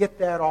able to get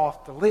that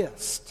off the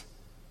list.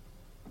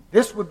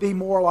 This would be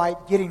more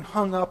like getting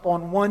hung up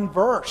on one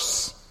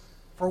verse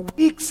for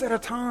weeks at a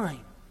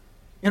time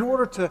in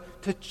order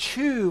to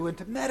chew and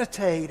to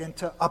meditate and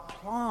to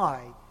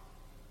apply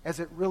as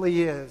it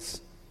really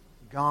is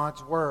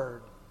God's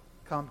Word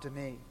come to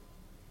me.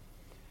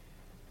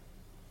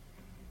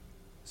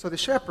 So the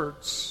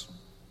shepherds,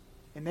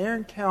 in their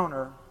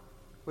encounter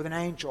with an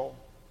angel,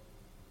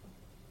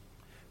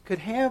 could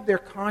have their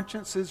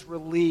consciences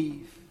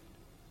relieved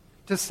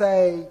to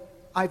say,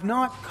 I've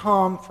not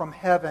come from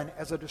heaven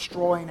as a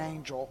destroying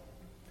angel.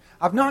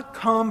 I've not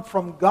come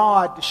from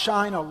God to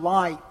shine a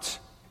light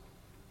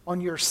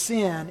on your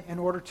sin in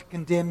order to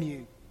condemn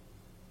you.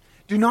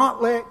 Do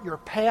not let your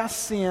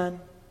past sin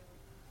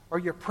or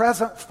your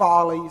present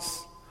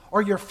follies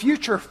or your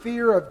future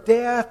fear of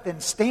death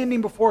and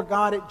standing before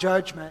God at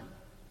judgment,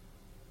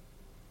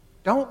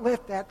 don't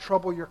let that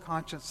trouble your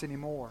conscience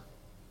anymore.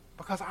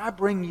 Because I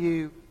bring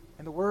you,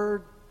 and the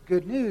word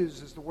good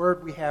news is the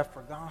word we have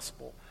for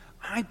gospel.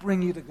 I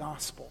bring you the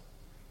gospel.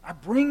 I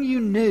bring you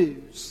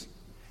news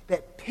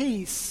that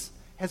peace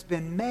has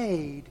been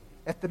made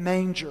at the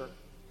manger.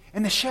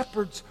 And the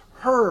shepherds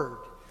heard.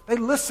 They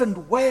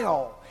listened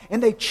well.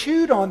 And they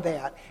chewed on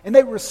that. And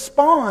they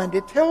respond.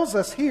 It tells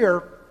us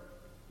here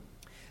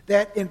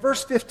that in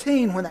verse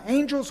 15, when the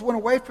angels went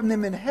away from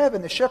them in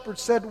heaven, the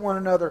shepherds said to one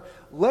another,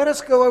 let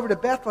us go over to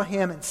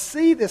Bethlehem and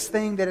see this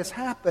thing that has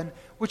happened,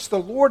 which the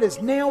Lord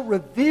has now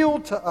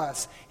revealed to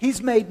us.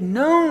 He's made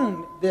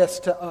known this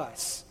to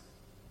us.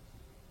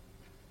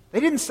 They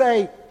didn't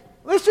say,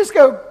 let's just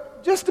go,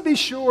 just to be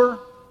sure,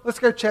 let's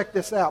go check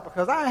this out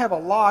because I have a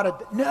lot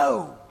of...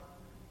 No.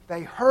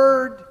 They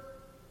heard,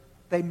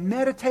 they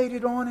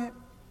meditated on it,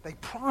 they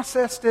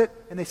processed it,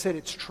 and they said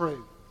it's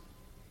true.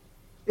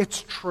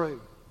 It's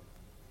true.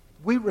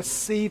 We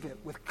receive it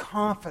with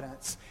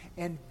confidence,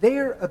 and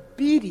their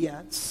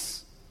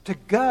obedience to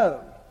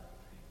go,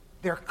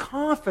 their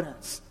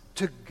confidence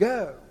to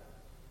go,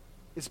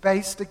 is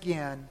based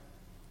again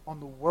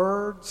on the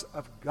words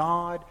of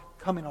God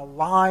coming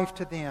alive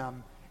to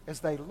them as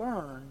they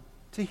learn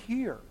to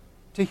hear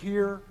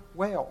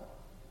well.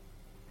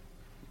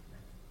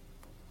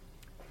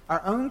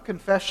 Our own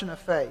confession of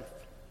faith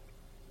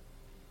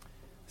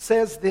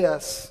says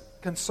this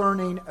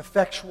concerning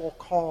effectual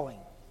calling.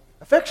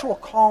 Effectual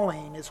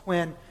calling is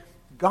when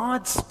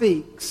God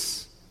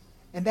speaks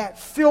and that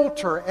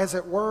filter, as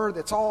it were,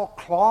 that's all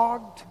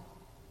clogged,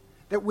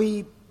 that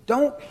we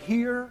don't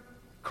hear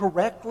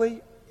correctly,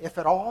 if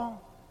at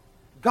all,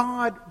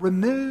 God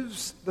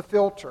removes the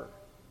filter.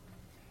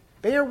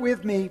 Bear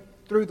with me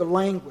through the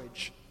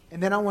language,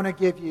 and then I want to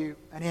give you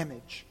an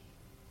image.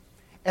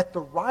 At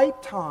the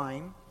right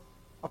time,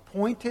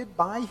 appointed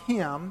by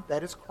Him,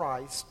 that is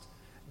Christ,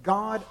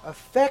 God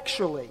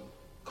effectually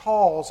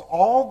calls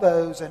all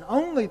those and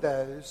only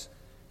those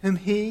whom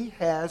He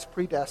has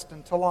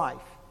predestined to life.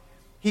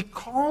 He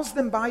calls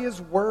them by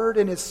His Word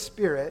and His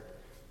Spirit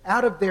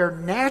out of their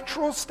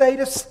natural state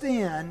of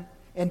sin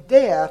and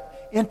death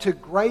into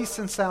grace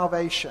and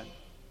salvation.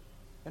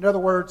 In other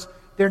words,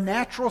 their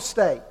natural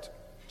state,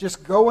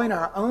 just going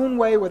our own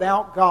way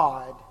without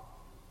God,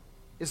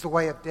 is the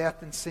way of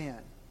death and sin.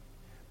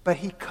 But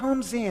He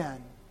comes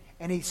in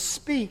and He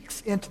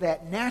speaks into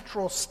that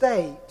natural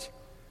state,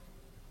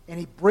 and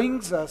He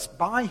brings us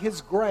by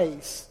His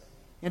grace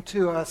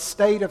into a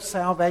state of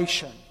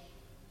salvation,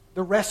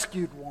 the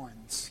rescued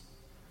ones,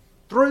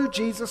 through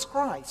Jesus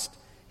Christ.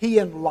 He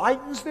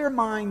enlightens their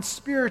minds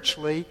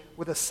spiritually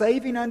with a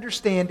saving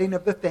understanding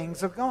of the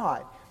things of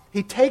God.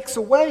 He takes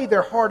away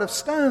their heart of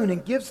stone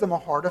and gives them a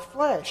heart of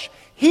flesh.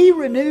 He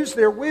renews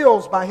their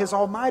wills by His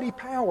almighty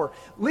power,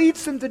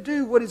 leads them to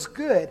do what is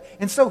good,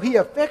 and so He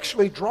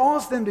effectually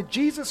draws them to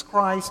Jesus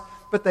Christ,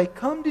 but they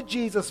come to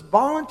Jesus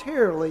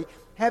voluntarily,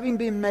 having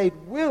been made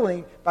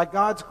willing by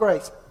God's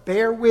grace.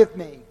 Bear with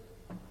me.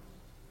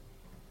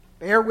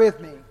 bear with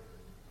me.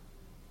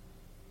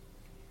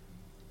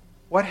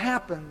 What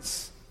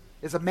happens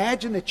is,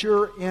 imagine that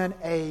you're in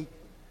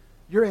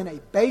a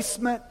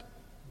basement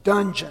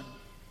dungeon,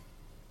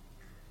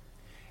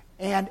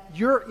 and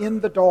you're in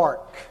the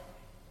dark.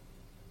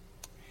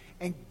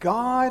 And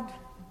God,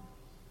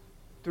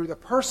 through the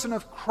person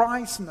of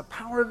Christ and the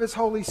power of His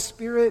Holy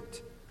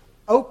Spirit,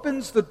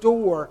 opens the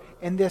door,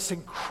 and this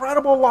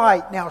incredible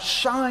light now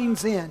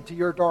shines into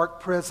your dark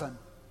prison.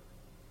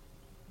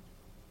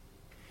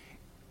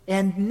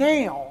 And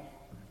now,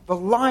 the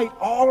light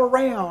all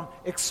around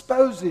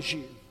exposes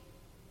you.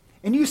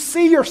 And you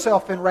see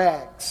yourself in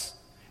rags.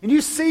 And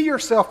you see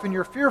yourself in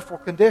your fearful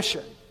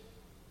condition.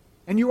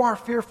 And you are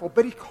fearful.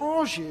 But He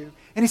calls you,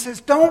 and He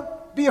says, don't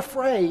be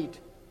afraid.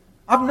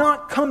 I've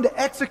not come to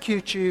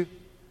execute you.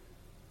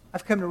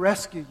 I've come to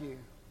rescue you.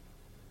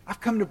 I've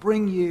come to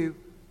bring you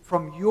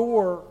from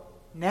your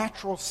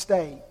natural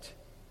state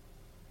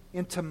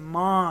into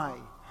my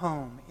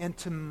home,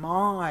 into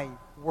my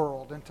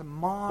world, into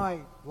my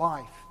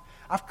life.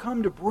 I've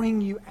come to bring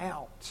you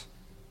out.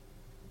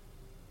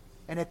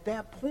 And at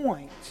that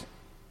point,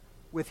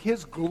 with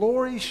His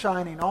glory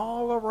shining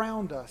all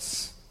around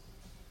us,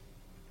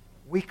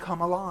 we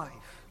come alive.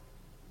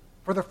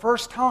 For the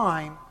first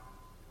time,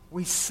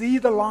 we see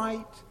the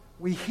light,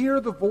 we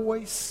hear the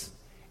voice,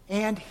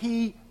 and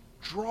He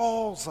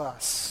draws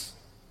us.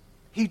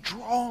 He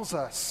draws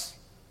us.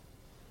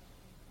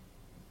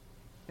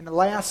 In the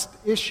last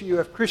issue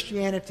of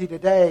Christianity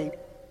Today,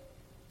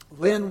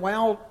 Lynn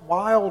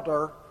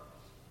Wilder,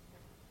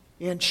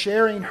 in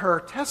sharing her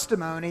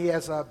testimony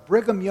as a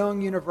Brigham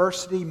Young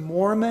University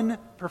Mormon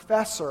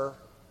professor,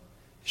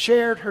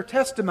 shared her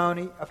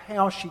testimony of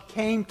how she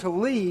came to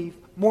leave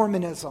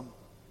Mormonism.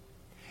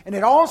 And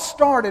it all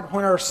started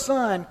when her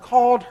son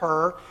called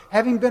her,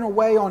 having been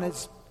away on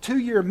his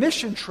 2-year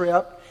mission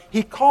trip.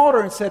 He called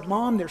her and said,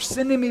 Mom, they're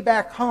sending me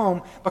back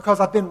home because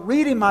I've been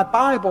reading my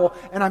Bible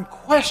and I'm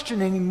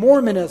questioning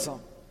Mormonism.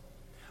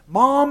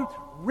 Mom,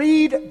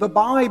 read the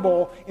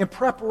Bible in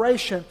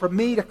preparation for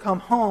me to come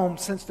home,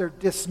 since they're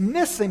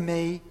dismissing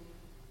me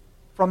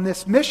from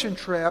this mission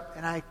trip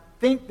and I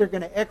think they're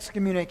going to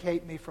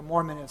excommunicate me from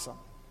Mormonism.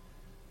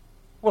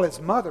 Well,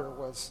 his mother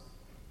was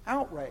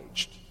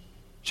outraged.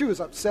 She was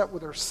upset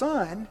with her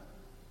son,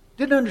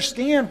 didn't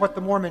understand what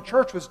the Mormon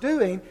church was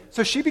doing,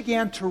 so she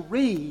began to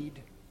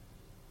read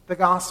the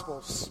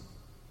Gospels.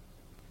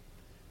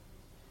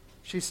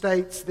 She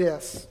states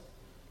this: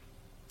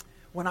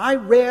 when I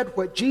read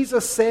what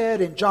Jesus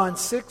said in John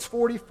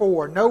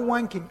 6:44, no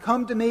one can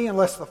come to me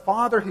unless the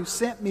Father who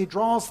sent me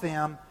draws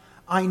them,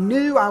 I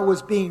knew I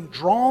was being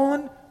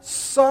drawn,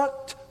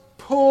 sucked,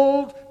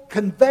 pulled,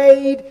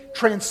 conveyed,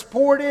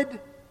 transported.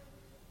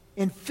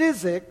 In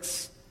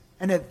physics,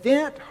 an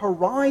event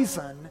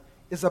horizon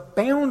is a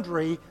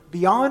boundary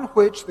beyond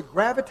which the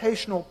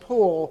gravitational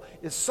pull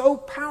is so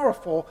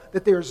powerful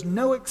that there is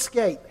no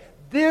escape.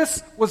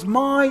 This was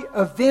my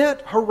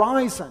event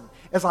horizon.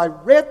 As I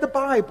read the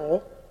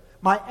Bible,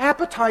 my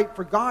appetite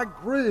for God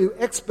grew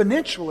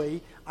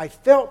exponentially. I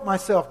felt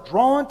myself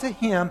drawn to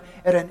Him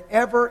at an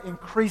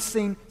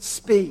ever-increasing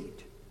speed.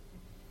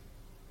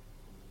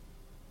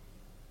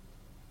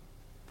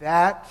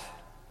 That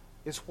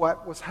is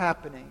what was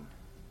happening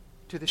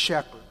to the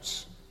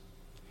shepherds.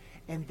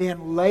 And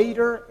then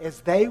later,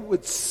 as they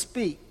would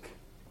speak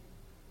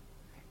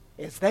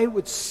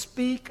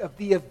of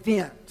the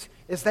event,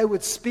 as they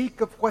would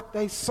speak of what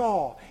they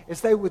saw,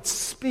 as they would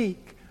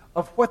speak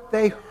of what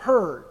they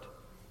heard,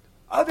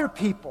 other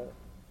people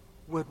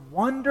would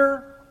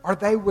wonder or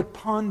they would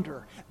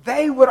ponder.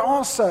 They would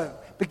also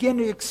begin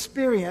to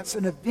experience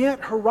an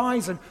event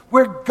horizon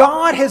where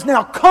God has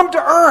now come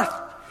to earth.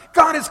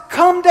 God has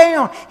come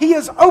down. He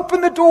has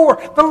opened the door.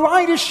 The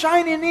light is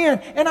shining in.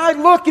 And I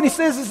look and He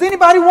says, does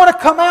anybody want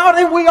to come out?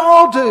 And we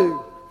all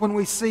do when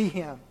we see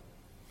Him.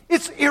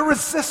 It's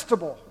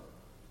irresistible.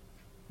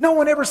 No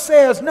one ever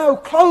says, no,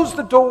 close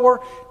the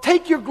door,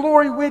 take your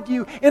glory with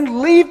you, and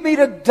leave me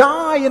to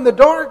die in the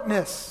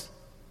darkness.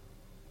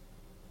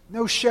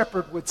 No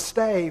shepherd would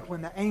stay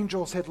when the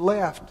angels had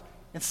left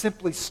and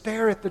simply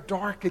stare at the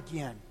dark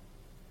again.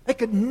 They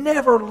could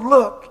never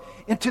look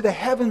into the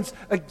heavens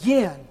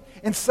again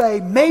and say,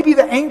 maybe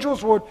the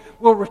angels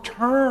will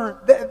return.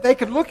 They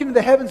could look into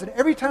the heavens, and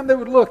every time they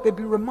would look, they'd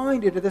be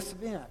reminded of this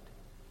event.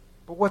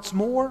 But what's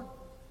more,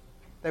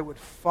 they would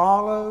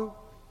follow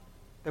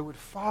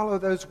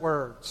those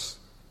words.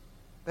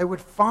 They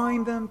would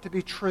find them to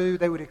be true.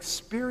 They would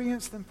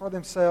experience them for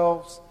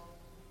themselves.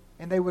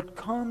 And they would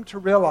come to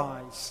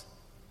realize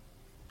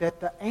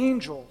that the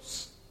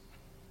angels,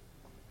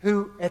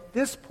 who at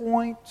this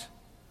point,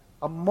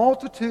 a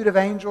multitude of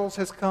angels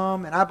has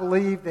come, and I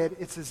believe that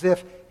it's as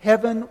if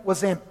heaven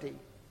was empty.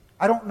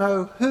 I don't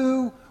know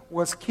who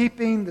was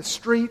keeping the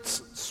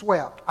streets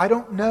swept. I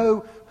don't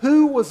know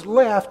who was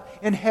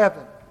left in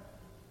heaven.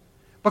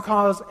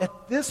 Because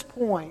at this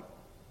point,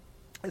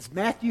 as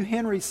Matthew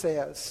Henry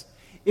says,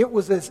 it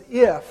was as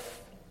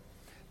if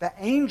the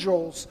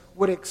angels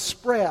would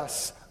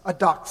express a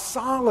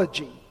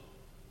doxology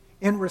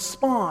in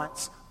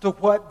response to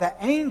what the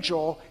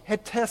angel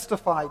had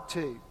testified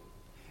to.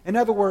 In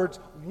other words,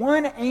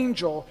 one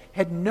angel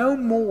had no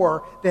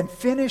more than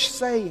finished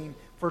saying,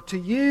 "For to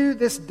you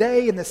this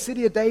day in the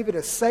city of David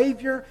a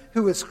Savior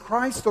who is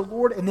Christ the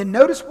Lord." And then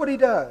notice what he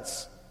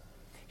does.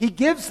 He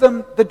gives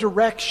them the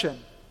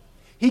direction.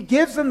 He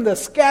gives them the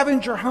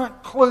scavenger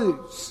hunt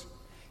clues.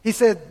 He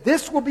said,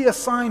 "This will be a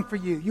sign for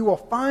you. You will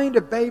find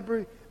a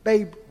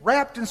babe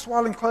wrapped in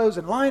swaddling clothes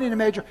and lying in a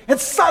manger." And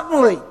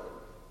suddenly,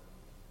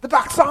 the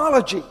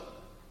doxology,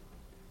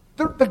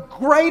 the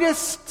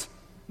greatest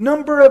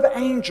number of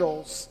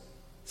angels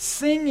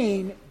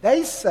singing,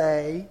 they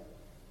say,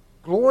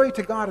 "Glory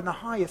to God in the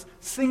highest,"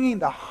 singing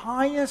the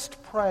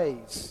highest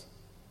praise,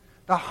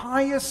 the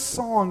highest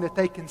song that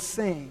they can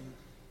sing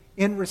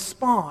in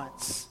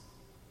response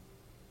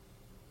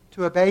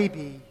to a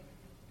baby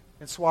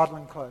in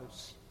swaddling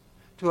clothes,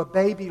 to a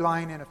baby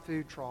lying in a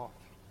food trough.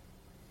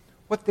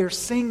 What they're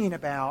singing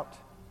about,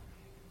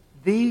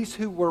 these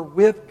who were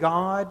with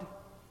God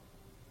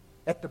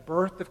at the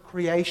birth of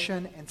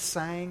creation and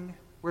sang,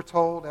 we're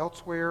told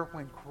elsewhere,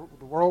 when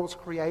the world was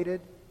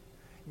created,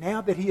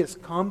 now that he has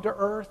come to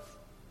earth,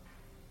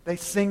 they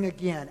sing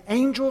again.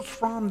 "Angels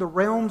from the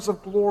realms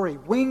of glory,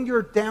 wing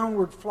your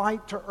downward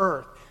flight to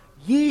earth.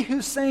 Ye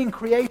who sing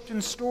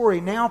creation's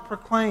story, now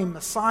proclaim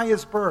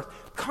Messiah's birth.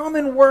 Come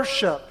and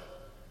worship.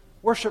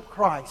 Worship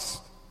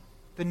Christ,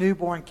 the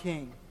newborn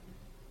King."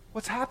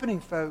 What's happening,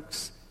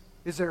 folks,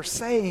 is they're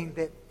saying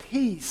that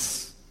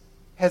peace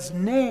has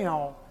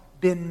now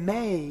been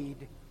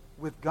made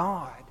with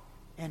God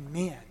and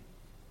men.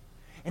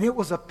 And it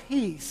was a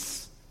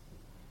peace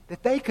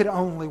that they could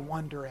only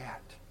wonder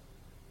at.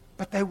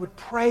 But they would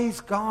praise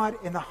God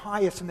in the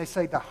highest, and they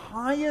say the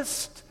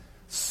highest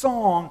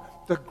song,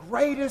 the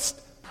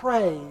greatest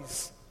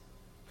praise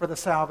for the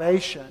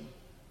salvation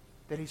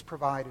that he's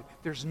provided.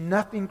 There's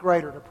nothing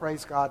greater to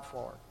praise God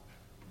for.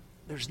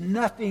 There's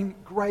nothing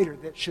greater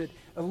that should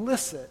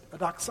elicit a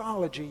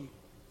doxology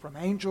from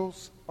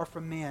angels or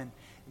from men.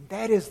 And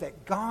that is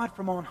that God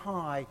from on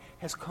high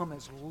has come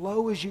as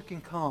low as you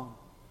can come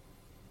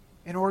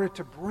in order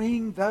to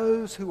bring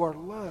those who are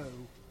low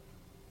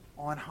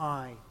on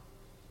high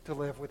to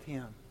live with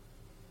him.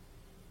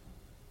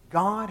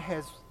 God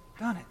has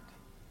done it.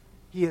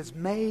 He has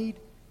made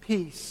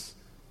peace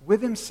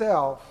with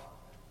himself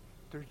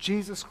through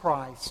Jesus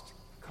Christ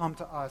come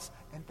to us.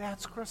 And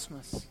that's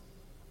Christmas.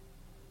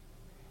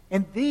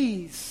 And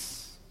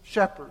these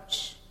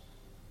shepherds,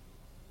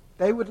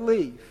 they would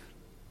leave.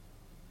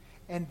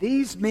 And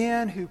these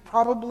men who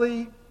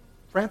probably,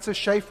 Francis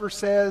Schaeffer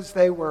says,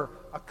 they were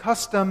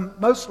accustomed,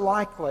 most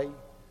likely,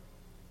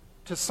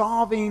 to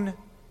solving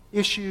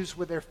issues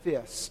with their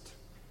fist.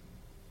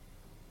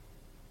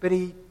 But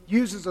he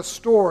uses a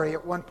story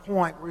at one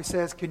point where he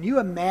says, "Can you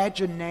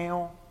imagine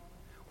now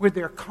where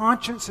their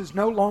consciences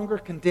no longer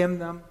condemn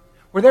them,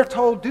 where they're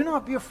told, 'Do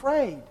not be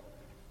afraid.'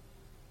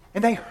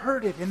 And they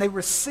heard it and they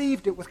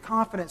received it with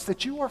confidence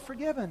that you are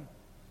forgiven.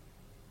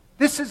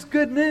 This is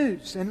good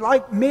news." And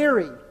like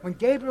Mary, when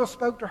Gabriel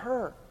spoke to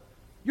her,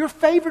 you're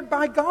favored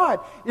by God.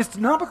 It's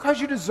not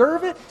because you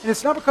deserve it, and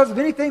it's not because of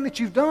anything that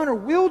you've done or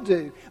will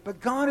do, but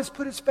God has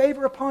put his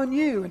favor upon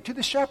you. And to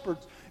the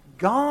shepherds,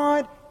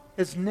 God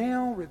has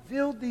now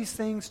revealed these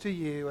things to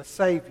you, a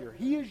Savior.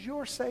 He is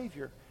your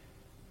Savior.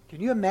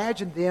 Can you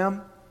imagine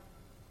them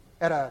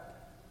at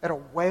a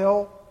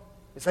well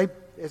as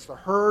the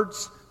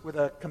herds with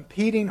a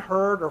competing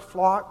herd or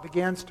flock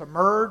begins to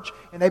merge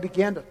and they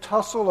begin to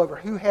tussle over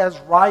who has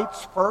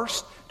rights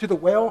first to the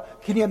well?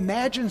 Can you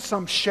imagine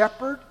some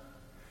shepherd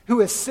who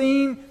has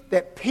seen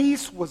that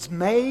peace was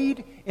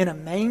made in a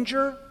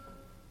manger,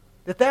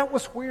 that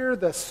was where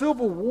the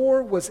civil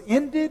war was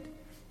ended,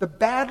 the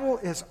battle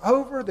is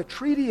over, the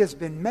treaty has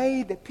been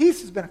made, that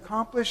peace has been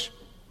accomplished?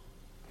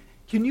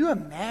 Can you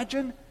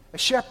imagine a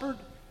shepherd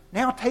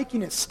now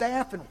taking his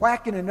staff and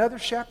whacking another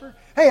shepherd?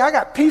 "Hey, I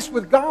got peace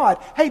with God.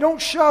 Hey, don't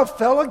shove,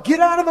 fella. Get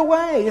out of the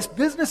way. It's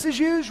business as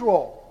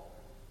usual."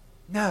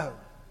 No.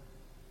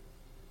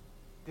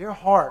 Their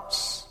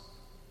hearts,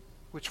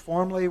 which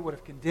formerly would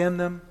have condemned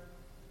them,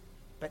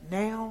 but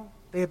now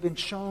they have been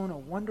shown a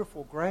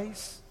wonderful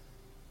grace.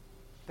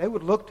 They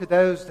would look to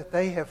those that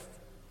they have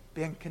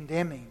been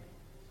condemning,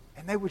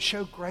 and they would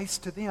show grace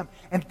to them.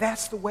 And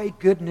that's the way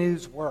good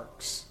news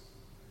works.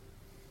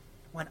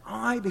 When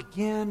I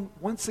begin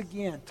once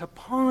again to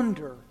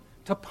ponder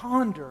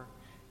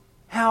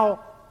how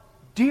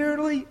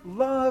dearly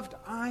loved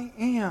I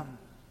am,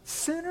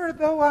 sinner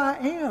though I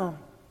am,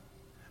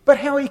 but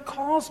how he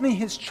calls me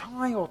his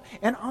child,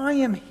 and I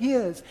am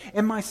his,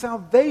 and my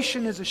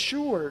salvation is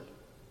assured,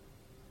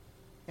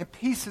 and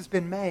peace has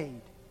been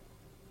made,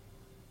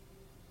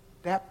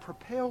 that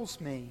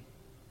propels me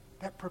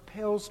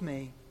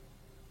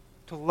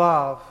to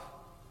love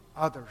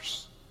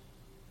others.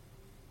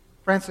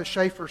 Francis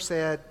Schaeffer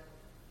said,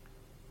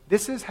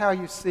 "This is how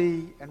you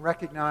see and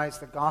recognize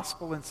the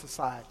gospel in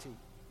society.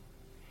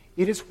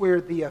 It is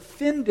where the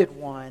offended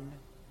one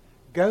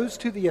goes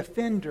to the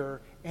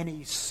offender and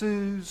he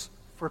sues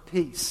for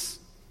peace."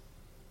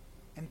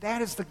 And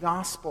that is the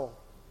gospel.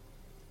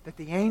 that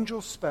the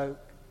angels spoke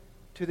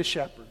to the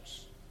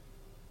shepherds.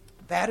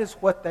 That is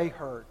what they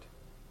heard.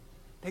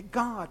 That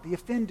God, the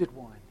offended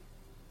one,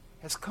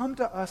 has come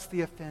to us,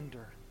 the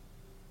offender,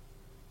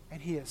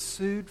 and he has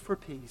sued for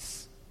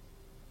peace.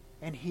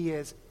 And he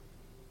has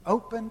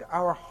opened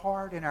our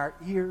heart and our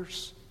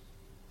ears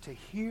to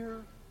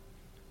hear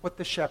what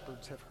the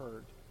shepherds have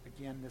heard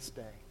again this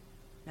day.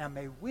 Now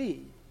may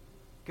we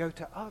go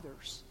to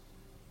others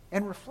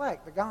and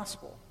reflect the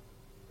gospel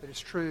that is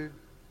true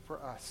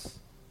for us.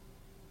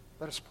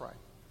 Let us pray.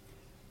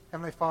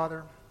 Heavenly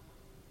Father,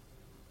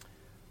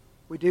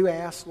 we do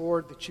ask,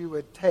 Lord, that you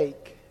would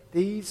take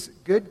these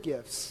good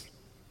gifts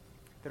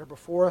that are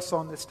before us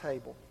on this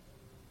table,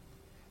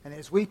 and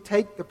as we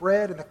take the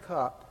bread and the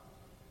cup,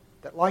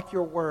 that like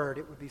your word,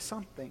 it would be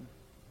something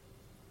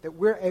that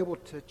we're able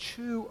to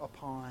chew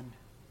upon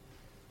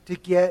to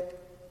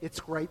get its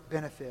great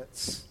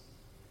benefits,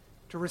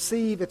 to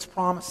receive its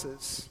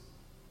promises.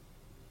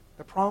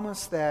 The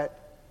promise that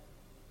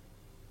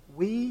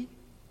we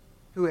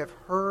who have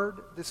heard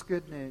this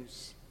good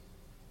news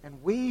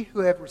and we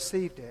who have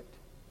received it,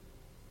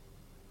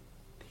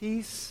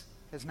 peace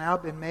has now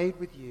been made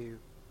with you,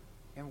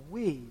 and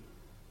we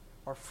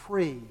are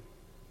free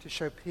to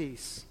show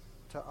peace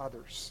to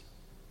others.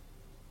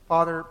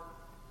 Father,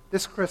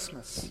 this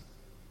Christmas,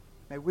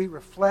 may we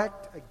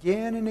reflect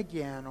again and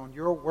again on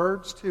your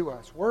words to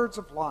us, words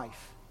of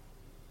life,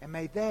 and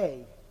may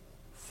they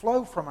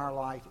flow from our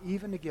life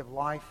even to give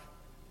life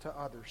to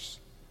others.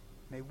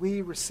 May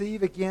we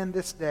receive again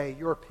this day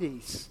your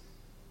peace,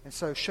 and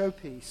so show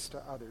peace to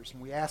others.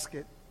 And we ask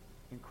it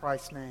in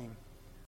Christ's name.